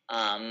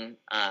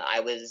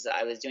 I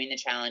was doing the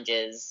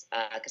challenges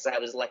because I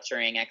was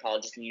lecturing at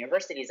colleges and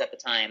universities at the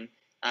time,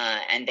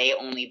 and they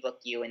only book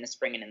you in the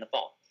spring and in the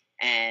fall.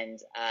 And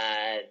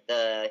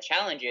the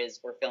challenges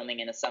were filming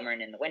in the summer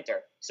and in the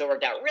winter, so it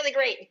worked out really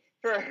great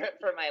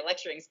for my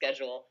lecturing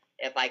schedule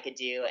if I could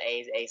do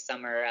a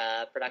summer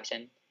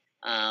production.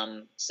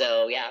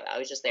 So yeah, I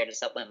was just there to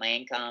supplement my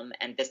income,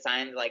 and this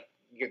time, like,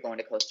 you're going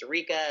to Costa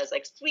Rica. I was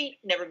like, sweet,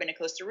 never been to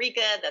Costa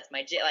Rica. That's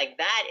my like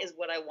that is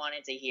what I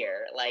wanted to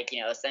hear. Like,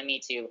 send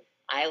me to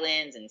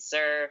islands and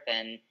surf,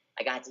 and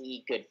I got to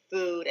eat good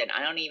food, and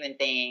I don't even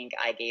think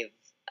I gave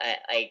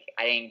I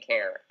didn't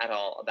care at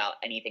all about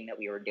anything that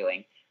we were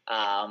doing.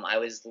 I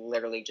was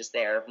literally just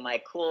there. I'm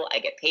like, cool, I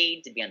get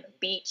paid to be on the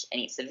beach and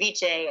eat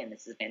ceviche, and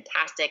this is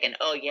fantastic. And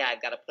oh yeah,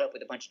 I've got to put up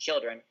with a bunch of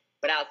children.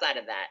 But outside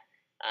of that,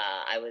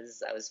 I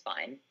was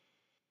fine.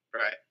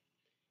 Right.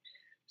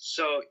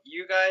 So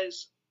you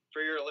guys,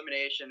 for your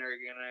elimination, are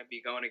gonna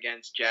be going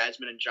against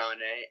Jasmine and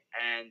Jonna,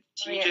 and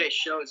TJ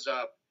shows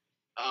up,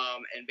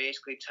 and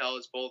basically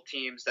tells both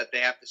teams that they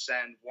have to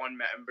send one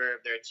member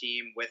of their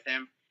team with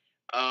him.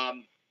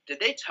 Did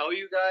they tell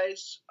you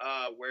guys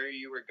where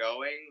you were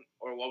going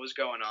or what was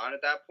going on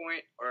at that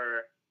point,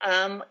 or?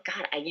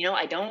 God,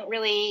 I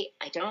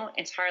don't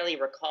entirely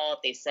recall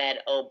if they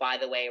said, "Oh, by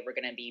the way, we're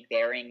gonna be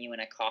burying you in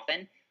a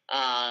coffin."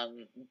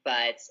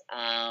 But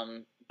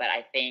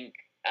I think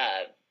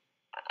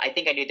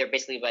I do. They're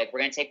basically like, we're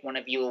going to take one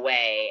of you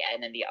away,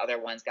 and then the other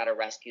one's got to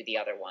rescue the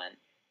other one.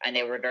 And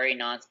they were very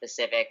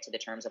non-specific to the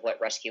terms of what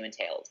rescue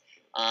entailed.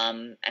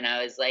 And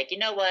I was like, you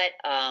know what?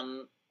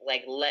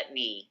 Let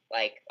me,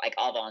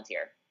 I'll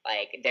volunteer.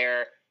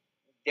 There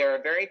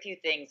are very few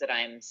things that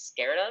I'm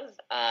scared of.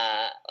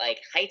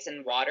 Heights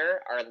and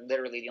water are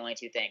literally the only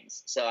two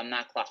things. So I'm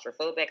not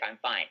claustrophobic. I'm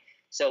fine.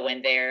 So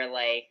when they're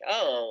like,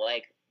 oh,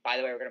 by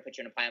the way, we're going to put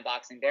you in a pine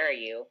box and bury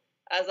you,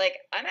 I was like,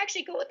 I'm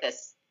actually cool with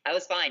this. I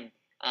was fine.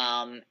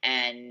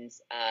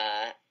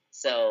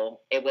 So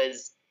it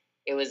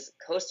was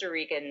Costa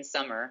Rican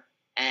summer,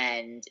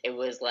 and it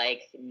was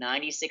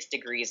 96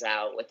 degrees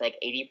out with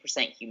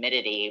 80%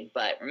 humidity.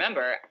 But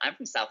remember, I'm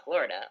from South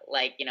Florida.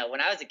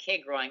 When I was a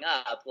kid growing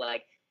up,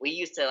 we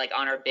used to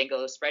on our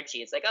bingo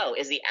spreadsheets, oh,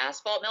 is the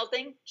asphalt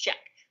melting? Check.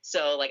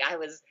 So I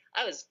was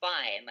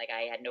fine.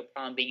 I had no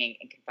problem being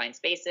in confined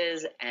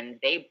spaces, and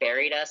they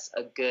buried us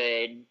a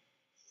good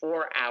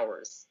 4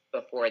 hours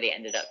before they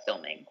ended up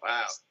filming.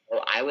 Wow.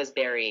 So I was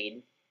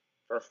buried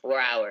for 4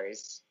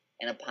 hours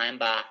in a pine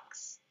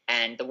box.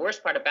 And the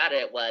worst part about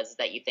it was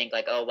that you think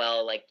oh,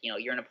 well,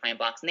 you're in a pine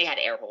box, and they had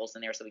air holes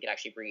in there so we could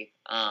actually breathe.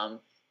 I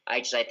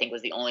think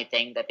was the only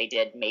thing that they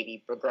did,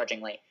 maybe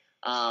begrudgingly.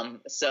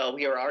 So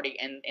we were already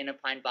in a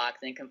pine box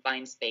in a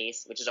confined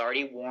space, which is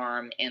already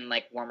warm in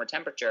warmer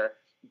temperature,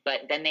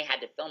 but then they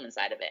had to film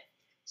inside of it.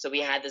 So we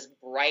had this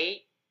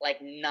bright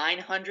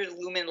 900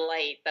 lumen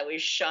light that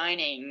was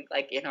shining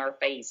in our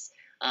face.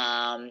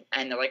 And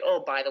they're like,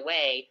 oh, by the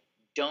way,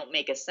 don't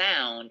make a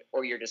sound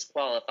or you're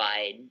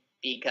disqualified,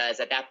 because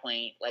at that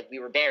point, we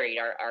were buried,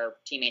 our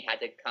teammate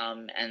had to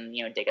come and,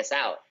 dig us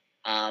out.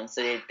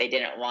 So they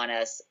didn't want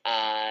us,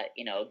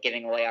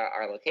 giving away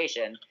our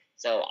location.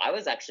 So I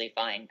was actually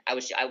fine. I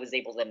was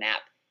able to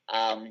nap.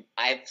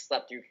 I've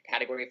slept through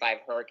Category 5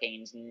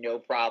 hurricanes, no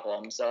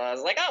problem. So I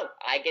was like, oh,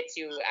 I get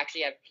to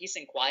actually have peace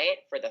and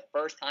quiet for the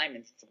first time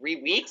in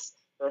 3 weeks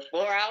for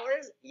 4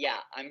 hours? Yeah,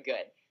 I'm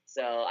good.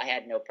 So I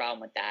had no problem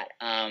with that.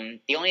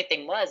 The only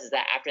thing is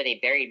that after they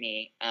buried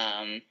me,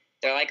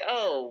 they're like,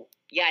 oh,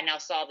 yeah, now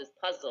solve this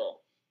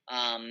puzzle.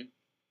 And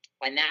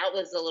that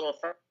was a little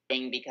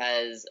frustrating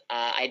because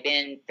I'd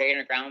been buried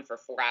underground for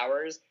 4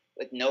 hours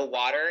with no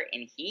water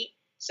and heat.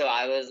 So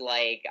I was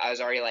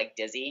already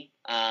dizzy,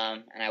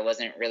 and I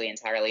wasn't really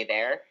entirely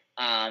there.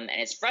 And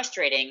it's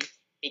frustrating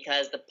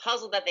because the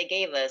puzzle that they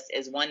gave us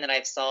is one that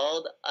I've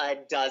solved a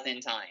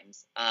dozen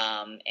times,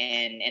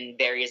 in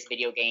various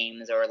video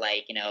games, or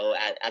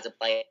as a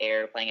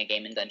player playing a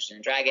game in Dungeons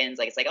and Dragons.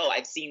 It's oh,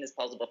 I've seen this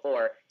puzzle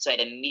before, so I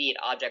had immediate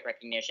object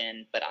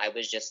recognition, but I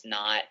was just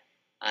not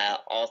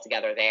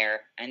altogether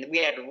there. And we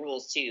had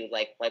rules too,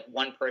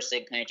 one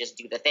person couldn't just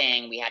do the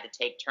thing. We had to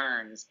take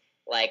turns.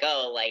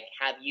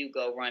 Have you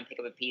go run, pick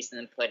up a piece, and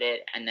then put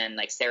it, and then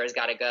Sarah's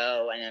got to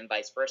go, and then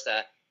vice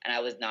versa. And I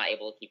was not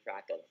able to keep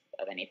track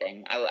of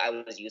anything. I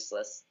was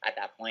useless at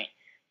that point.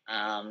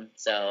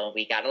 So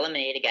we got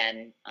eliminated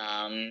again,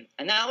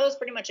 and that was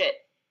pretty much it.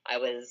 I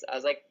was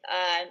like,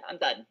 I'm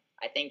done.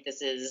 I think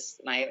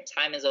my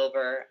time is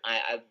over.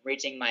 I'm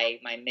reaching my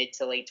mid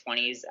to late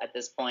 20s at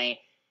this point.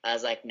 I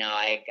was like, no,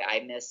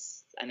 I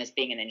miss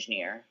being an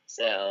engineer.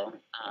 So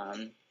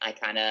I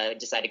kind of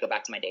decided to go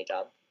back to my day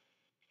job.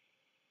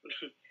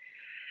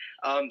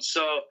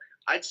 So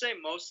I'd say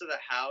most of the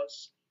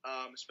house,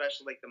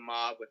 especially the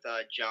mob with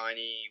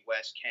Johnny,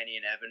 Wes, Kenny,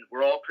 and Evan,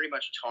 we're all pretty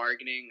much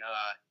targeting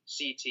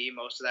CT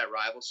most of that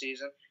rival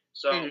season.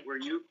 So were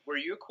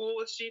you cool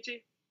with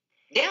CT?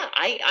 Yeah,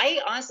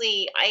 I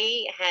honestly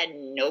had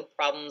no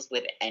problems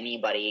with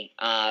anybody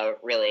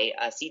really.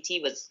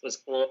 CT was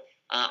cool.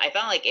 I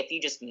found if you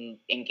just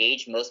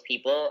engage most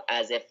people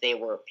as if they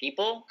were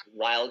people,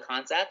 wild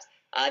concepts,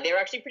 they were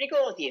actually pretty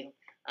cool with you.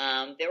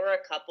 There were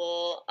a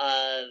couple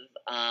of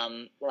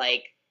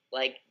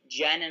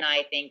Jen and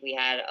I think we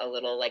had a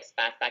little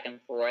spat back and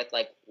forth.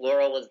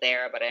 Laurel was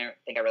there, but I don't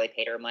think I really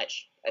paid her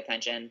much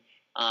attention.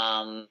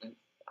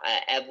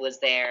 Ev was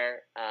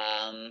there.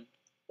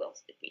 Who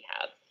else did we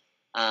have?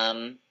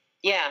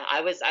 Yeah,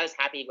 I was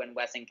happy when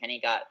Wes and Kenny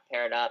got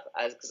paired up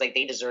because like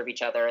they deserve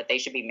each other. They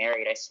should be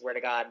married. I swear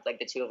to God, like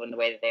the two of them, the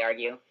way that they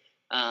argue.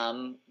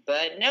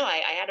 But no,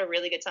 I had a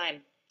really good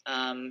time.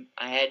 I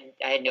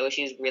had no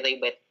issues really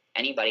with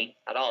anybody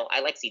at all.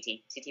 I like CT.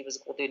 CT was a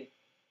cool dude.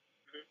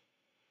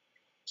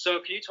 So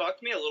can you talk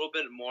to me a little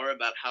bit more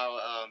about how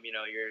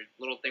your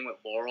little thing with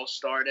Laurel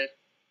started?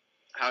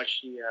 How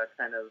she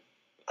kind of.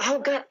 Oh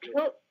God,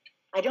 well,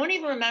 I don't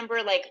even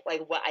remember like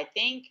what I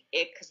think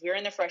it because we were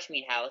in the fresh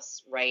meat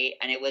house, right?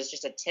 And it was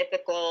just a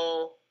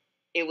typical.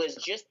 It was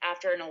just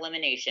after an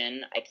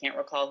elimination. I can't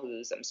recall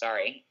whose. I'm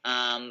sorry.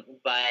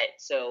 But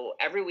so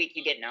every week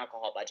you get an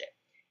alcohol budget.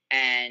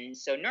 And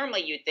so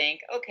normally you'd think,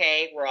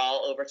 okay, we're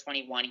all over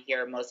 21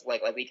 here, most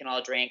like we can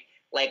all drink.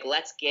 Like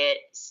let's get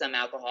some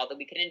alcohol that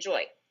we can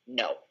enjoy.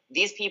 No,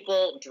 these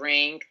people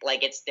drink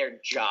like it's their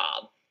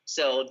job.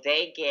 So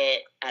they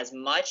get as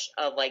much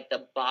of like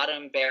the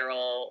bottom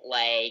barrel,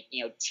 like,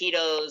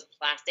 Tito's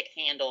plastic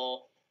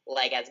handle,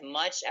 like as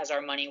much as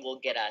our money will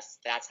get us.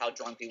 That's how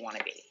drunk we want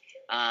to be.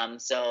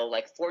 So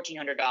like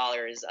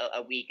 $1,400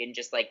 a week in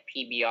just like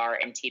PBR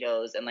and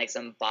Tito's and like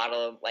some bottle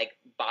of like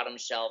bottom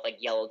shelf like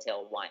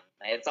Yellowtail wine.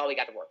 That's all we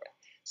got to work with.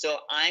 So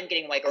I'm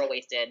getting white girl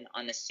wasted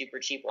on this super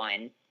cheap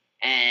wine,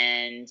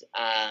 and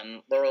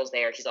Laurel's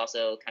there. She's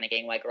also kind of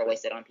getting white girl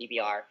wasted on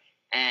PBR,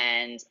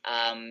 and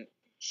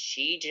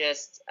she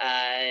just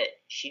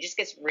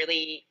gets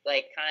really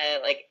like kind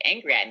of like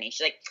angry at me.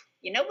 She's like,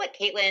 you know what,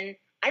 Caitlin,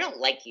 I don't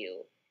like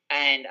you.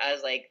 And I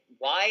was like,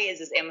 why is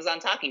this Amazon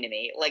talking to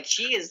me? Like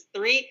she is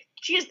 3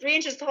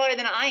 inches taller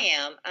than I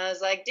am. I was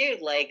like, dude,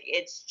 like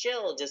it's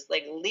chill. Just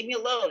like leave me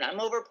alone.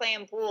 I'm over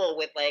playing pool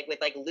with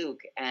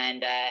Luke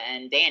and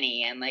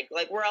Danny, and like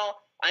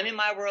I'm in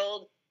my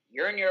world,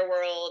 you're in your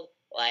world.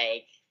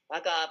 Like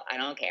fuck off. I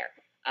don't care.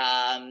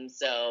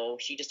 So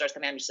she just starts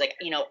coming at me. She's like,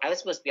 I was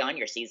supposed to be on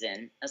your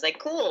season. I was like,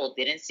 cool.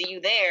 Didn't see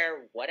you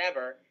there.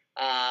 Whatever.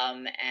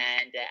 And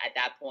at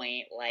that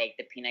point, like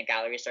the peanut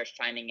gallery starts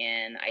chiming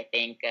in. I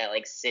think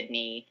like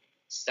Sydney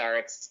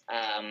starts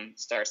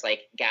like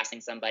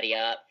gassing somebody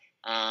up.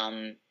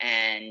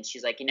 And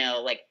she's like,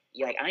 like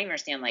you're like, I don't even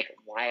understand like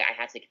why I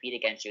have to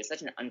compete against you. It's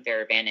such an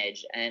unfair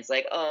advantage. And it's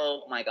like,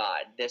 oh my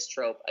God, this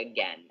trope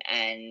again.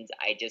 And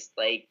I just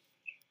like,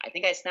 I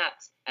think I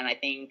snapped, and I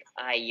think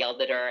I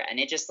yelled at her, and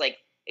it just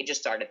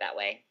started that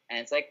way. And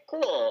it's like,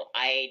 cool,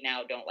 I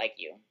now don't like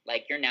you.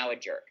 Like, you're now a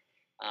jerk.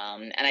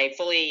 And I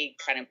fully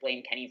kind of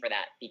blame Kenny for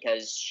that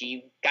because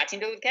she got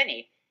teamed up with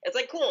Kenny. It's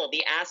like, cool,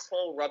 the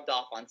asshole rubbed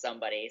off on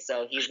somebody,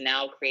 so he's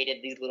now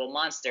created these little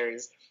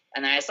monsters.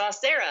 And then I saw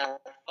Sarah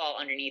fall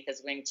underneath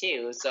his wing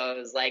too. So it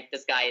was like,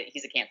 this guy,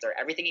 he's a cancer.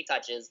 Everything he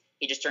touches,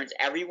 he just turns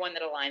everyone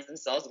that aligns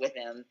themselves with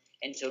him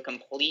into a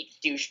complete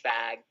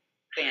douchebag.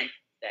 Fantastic.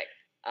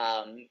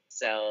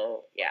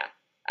 So yeah,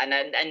 and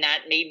that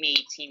made me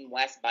Team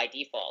Wes by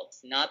default.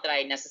 Not that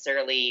I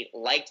necessarily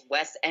liked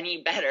Wes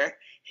any better.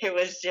 It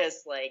was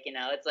just like,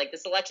 it's like the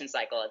selection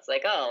cycle. It's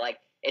like, oh, like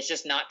it's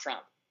just not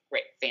Trump.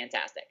 Great,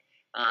 fantastic.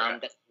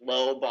 That's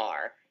low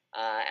bar,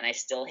 and I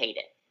still hate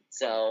it.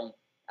 So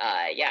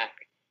yeah.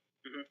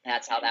 Mm-hmm.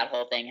 That's how that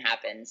whole thing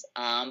happens.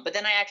 But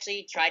then I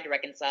actually tried to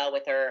reconcile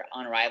with her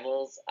on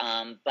Rivals.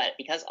 But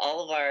because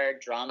all of our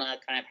drama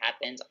kind of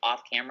happens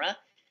off camera,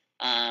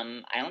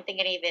 I don't think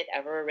any of it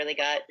ever really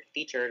got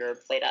featured or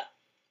played up.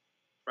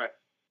 Right.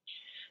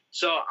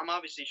 So I'm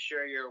obviously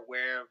sure you're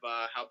aware of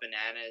how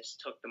Bananas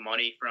took the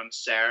money from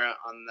Sarah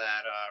on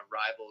that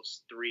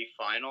Rivals 3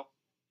 final.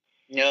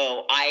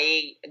 No,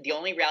 the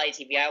only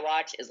reality TV I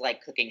watch is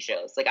like cooking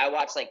shows. Like I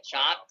watch like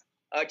Chopped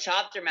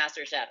or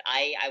MasterChef.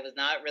 I was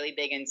not really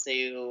big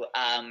into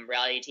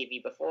reality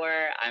TV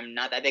before. I'm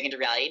not that big into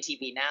reality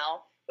TV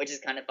now, which is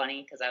kind of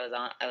funny because I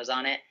was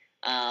on it.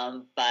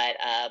 But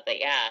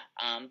yeah.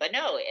 But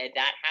no,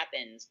 that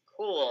happens.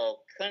 Cool.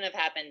 Couldn't have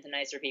happened to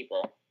nicer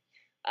people.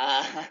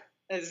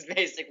 This is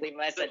basically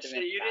my sentiment. So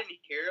you didn't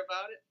hear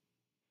about it?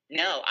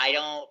 No, I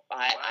don't.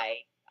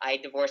 I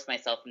divorced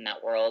myself from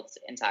that world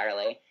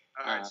entirely.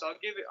 All right, so I'll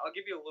give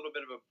you a little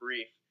bit of a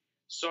brief.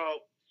 So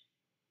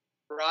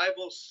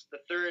Rivals, the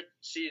 3rd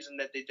season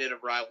that they did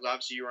of Rivals,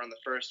 obviously you were on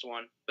the first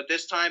one, but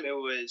this time it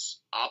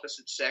was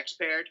opposite sex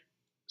paired.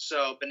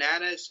 So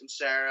Bananas and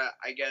Sarah,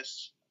 I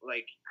guess,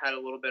 like had a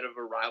little bit of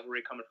a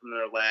rivalry coming from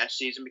their last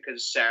season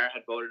because Sarah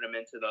had voted him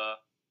into the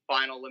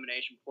final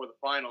elimination before the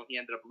final. He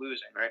ended up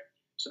losing, right?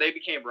 So they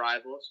became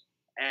rivals,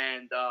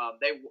 and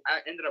they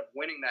ended up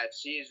winning that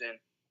season.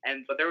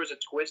 But there was a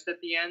twist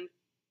at the end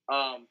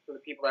for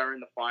the people that were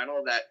in the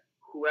final that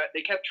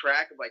they kept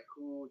track of like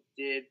who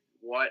did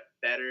what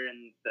better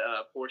in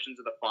the portions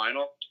of the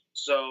final.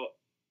 So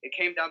it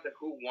came down to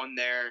who won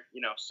their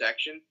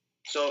section.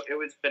 So it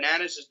was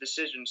Bananas'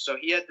 decision. So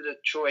he had the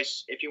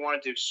choice if he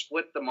wanted to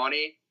split the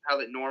money how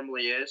it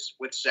normally is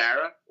with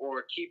Sarah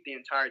or keep the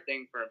entire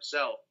thing for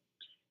himself.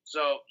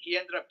 So he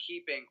ended up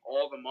keeping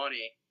all the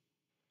money,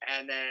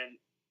 and then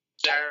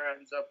Sarah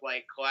ends up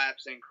like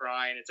collapsing,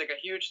 crying. It's like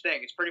a huge thing.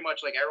 It's pretty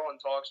much like everyone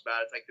talks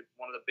about it. It's like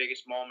one of the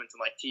biggest moments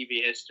in like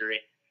TV history.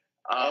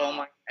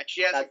 And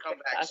she hasn't come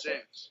back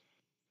since.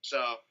 So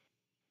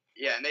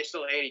Yeah, and they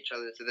still hate each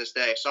other to this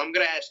day. So I'm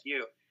gonna ask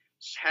you: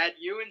 had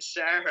you and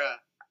Sarah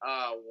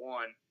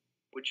won,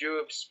 would you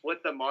have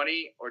split the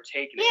money or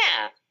taken it?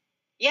 Yeah,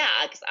 yeah,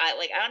 because I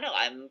don't know,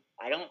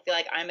 I don't feel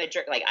like I'm a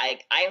jerk. Like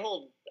I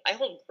hold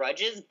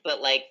grudges,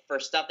 but like for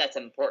stuff that's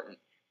important,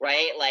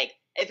 right? Like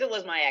if it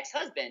was my ex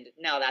husband,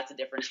 no, that's a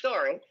different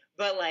story.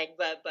 But like,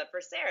 but for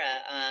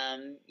Sarah,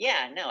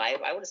 yeah, no, I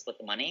would have split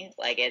the money.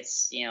 Like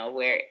it's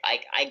where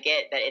I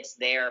get that it's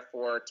there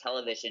for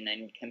television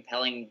and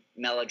compelling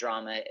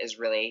melodrama is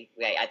really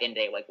like, at the end of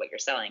the day like what you're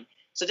selling.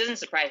 So it doesn't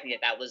surprise me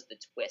that that was the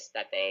twist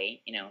that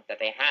they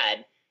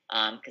had,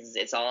 because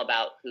it's all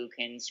about who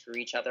can screw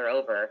each other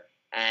over.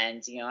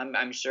 And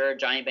I'm sure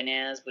Johnny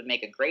Bananas would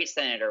make a great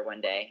senator one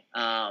day.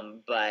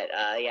 But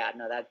yeah,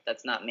 no,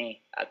 that's not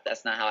me.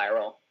 That's not how I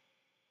roll.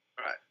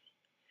 All right.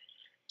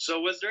 So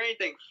was there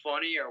anything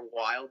funny or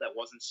wild that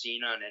wasn't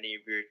seen on any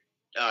of your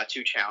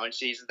two challenge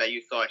seasons that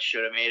you thought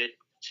should have made it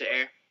to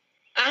air?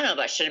 I don't know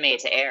about should have made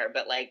it to air,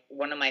 but like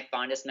one of my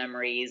fondest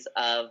memories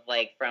of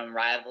like from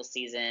rival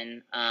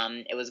season,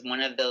 it was one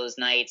of those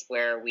nights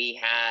where we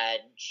had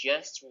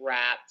just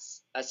wrapped.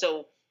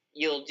 So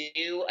you'll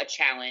do a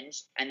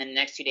challenge, and then the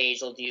next 2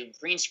 days you'll do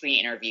green screen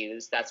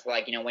interviews. That's where,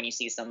 like when you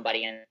see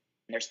somebody and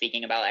they're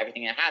speaking about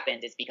everything that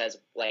happened, it's because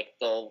like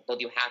they'll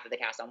do half of the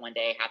cast on one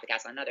day, half the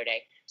cast on another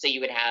day. So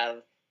you would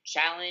have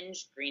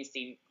challenge, green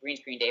screen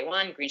day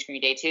 1, green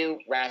screen day 2,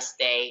 rest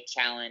day,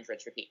 challenge,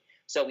 rinse, repeat.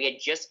 So we had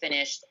just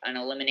finished an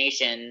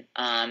elimination,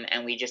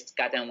 and we just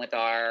got done with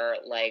our,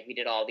 like, we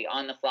did all the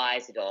on the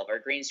flies, we did all of our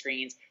green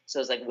screens. So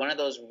it was like one of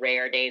those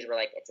rare days where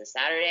like it's a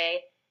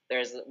Saturday.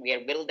 We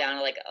had whittled down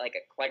to like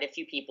quite a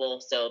few people,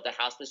 so the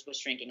house was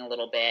shrinking a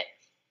little bit,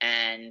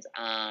 and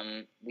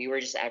we were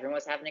just, everyone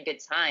was having a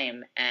good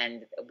time,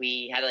 and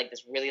we had like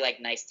this really like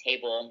nice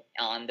table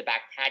on the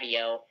back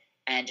patio,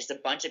 and just a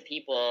bunch of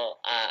people.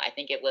 I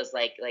think it was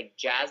like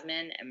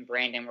Jasmine and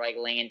Brandon were like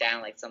laying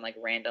down like some like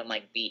random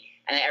like beat,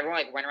 and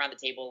everyone like went around the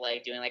table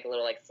like doing like a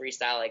little like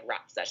freestyle like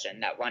rap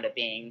session that wound up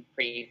being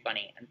pretty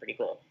funny and pretty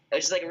cool. It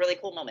was just like a really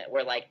cool moment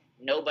where like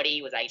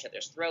nobody was at each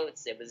other's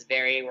throats. It was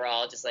we're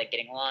all just like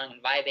getting along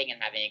and vibing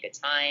and having a good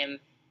time.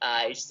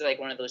 It was just like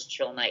one of those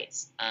chill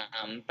nights.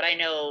 But I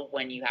know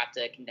when you have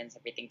to condense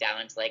everything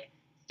down into like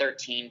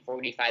 13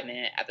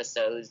 45-minute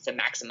episodes to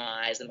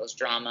maximize the most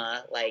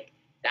drama, like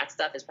that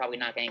stuff is probably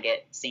not going to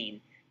get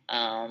seen.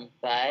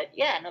 But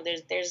yeah, no,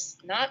 there's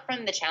not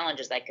from the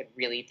challenges I could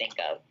really think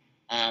of.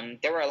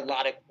 There were a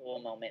lot of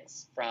cool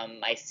moments from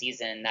my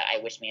season that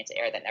I wish made it to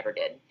air that never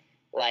did.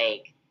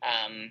 Like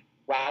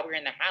while we were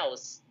in the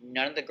house,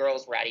 none of the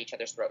girls were at each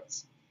other's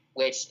throats,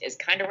 which is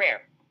kind of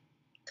rare.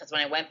 Because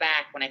when I found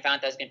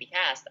out that I was going to be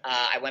cast,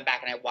 I went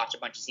back and I watched a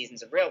bunch of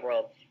seasons of Real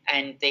World,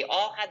 and they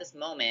all had this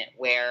moment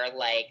where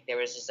like there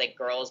was just like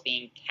girls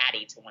being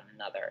catty to one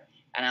another.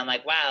 And I'm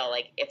like, wow,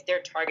 like if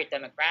their target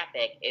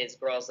demographic is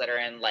girls that are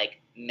in like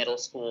middle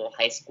school,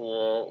 high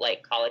school,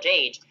 like college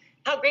age,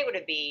 how great would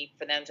it be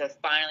for them to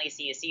finally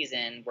see a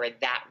season where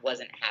that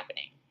wasn't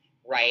happening,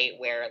 right?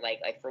 Where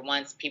like for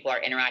once people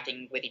are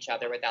interacting with each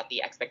other without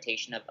the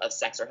expectation of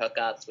sex or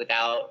hookups,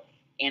 without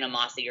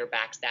animosity or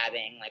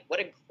backstabbing. Like what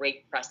a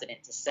great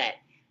precedent to set,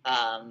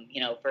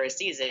 for a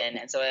season.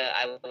 And so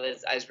I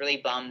was really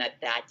bummed that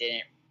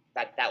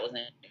wasn't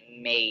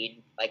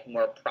made like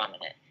more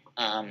prominent.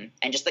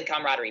 And just the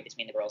camaraderie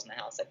between the girls in the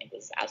house, I think,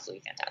 was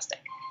absolutely fantastic.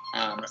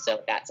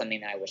 So that's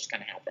something that I wish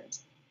kind of happened.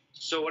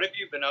 So what have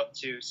you been up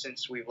to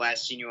since we've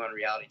last seen you on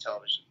reality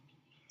television?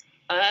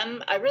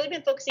 I've really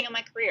been focusing on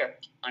my career,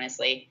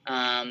 honestly.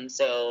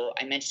 So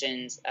I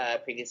mentioned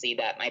previously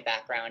that my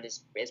background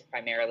is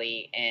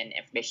primarily in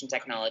information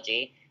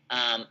technology.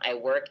 I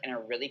work in a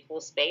really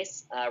cool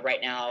space. Right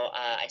now,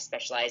 I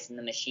specialize in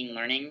the machine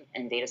learning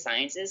and data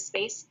sciences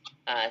space.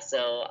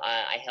 So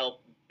I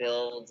help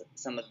build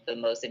some of the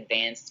most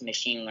advanced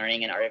machine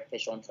learning and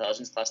artificial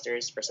intelligence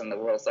clusters for some of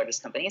the world's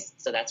largest companies.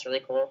 So that's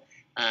really cool.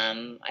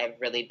 I've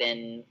really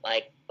been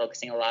like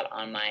focusing a lot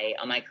on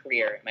my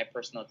career, my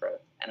personal growth,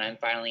 and I'm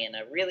finally I'm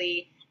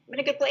in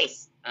a good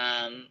place.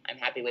 I'm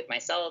happy with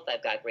myself.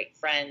 I've got great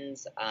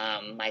friends.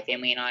 My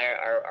family and I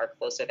are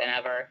closer than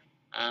ever.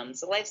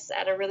 So life's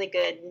at a really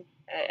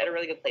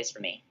good place for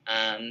me.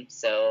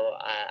 So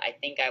I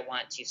think I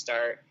want to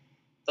start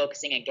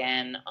focusing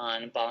again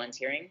on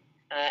volunteering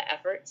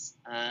efforts.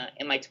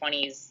 In my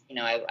 20s,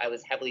 I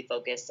was heavily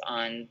focused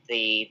on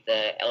the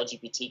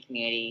LGBT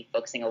community,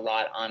 focusing a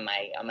lot on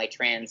my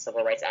trans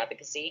civil rights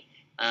advocacy.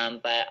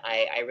 But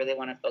I really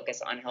want to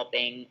focus on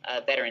helping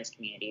veterans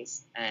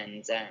communities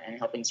and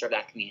helping serve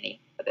that community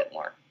a bit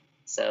more.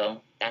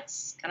 So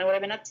that's kind of what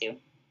I've been up to.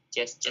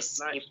 Just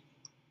nice.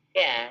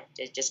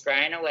 Just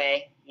grinding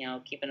away,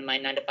 keeping my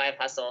 9-to-5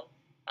 hustle.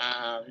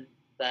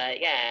 But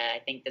yeah, I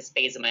think this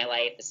phase of my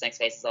life, this next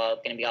phase, is all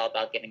going to be all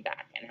about giving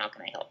back and how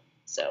can I help.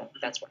 So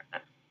that's where I'm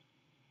at.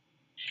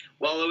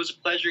 Well, it was a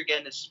pleasure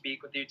getting to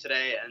speak with you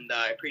today, and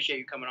I appreciate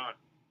you coming on.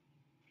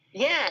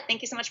 Yeah,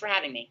 thank you so much for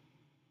having me.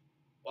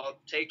 Well,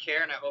 take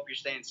care, and I hope you're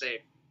staying safe.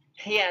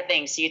 Yeah,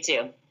 thanks. You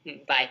too.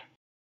 Bye.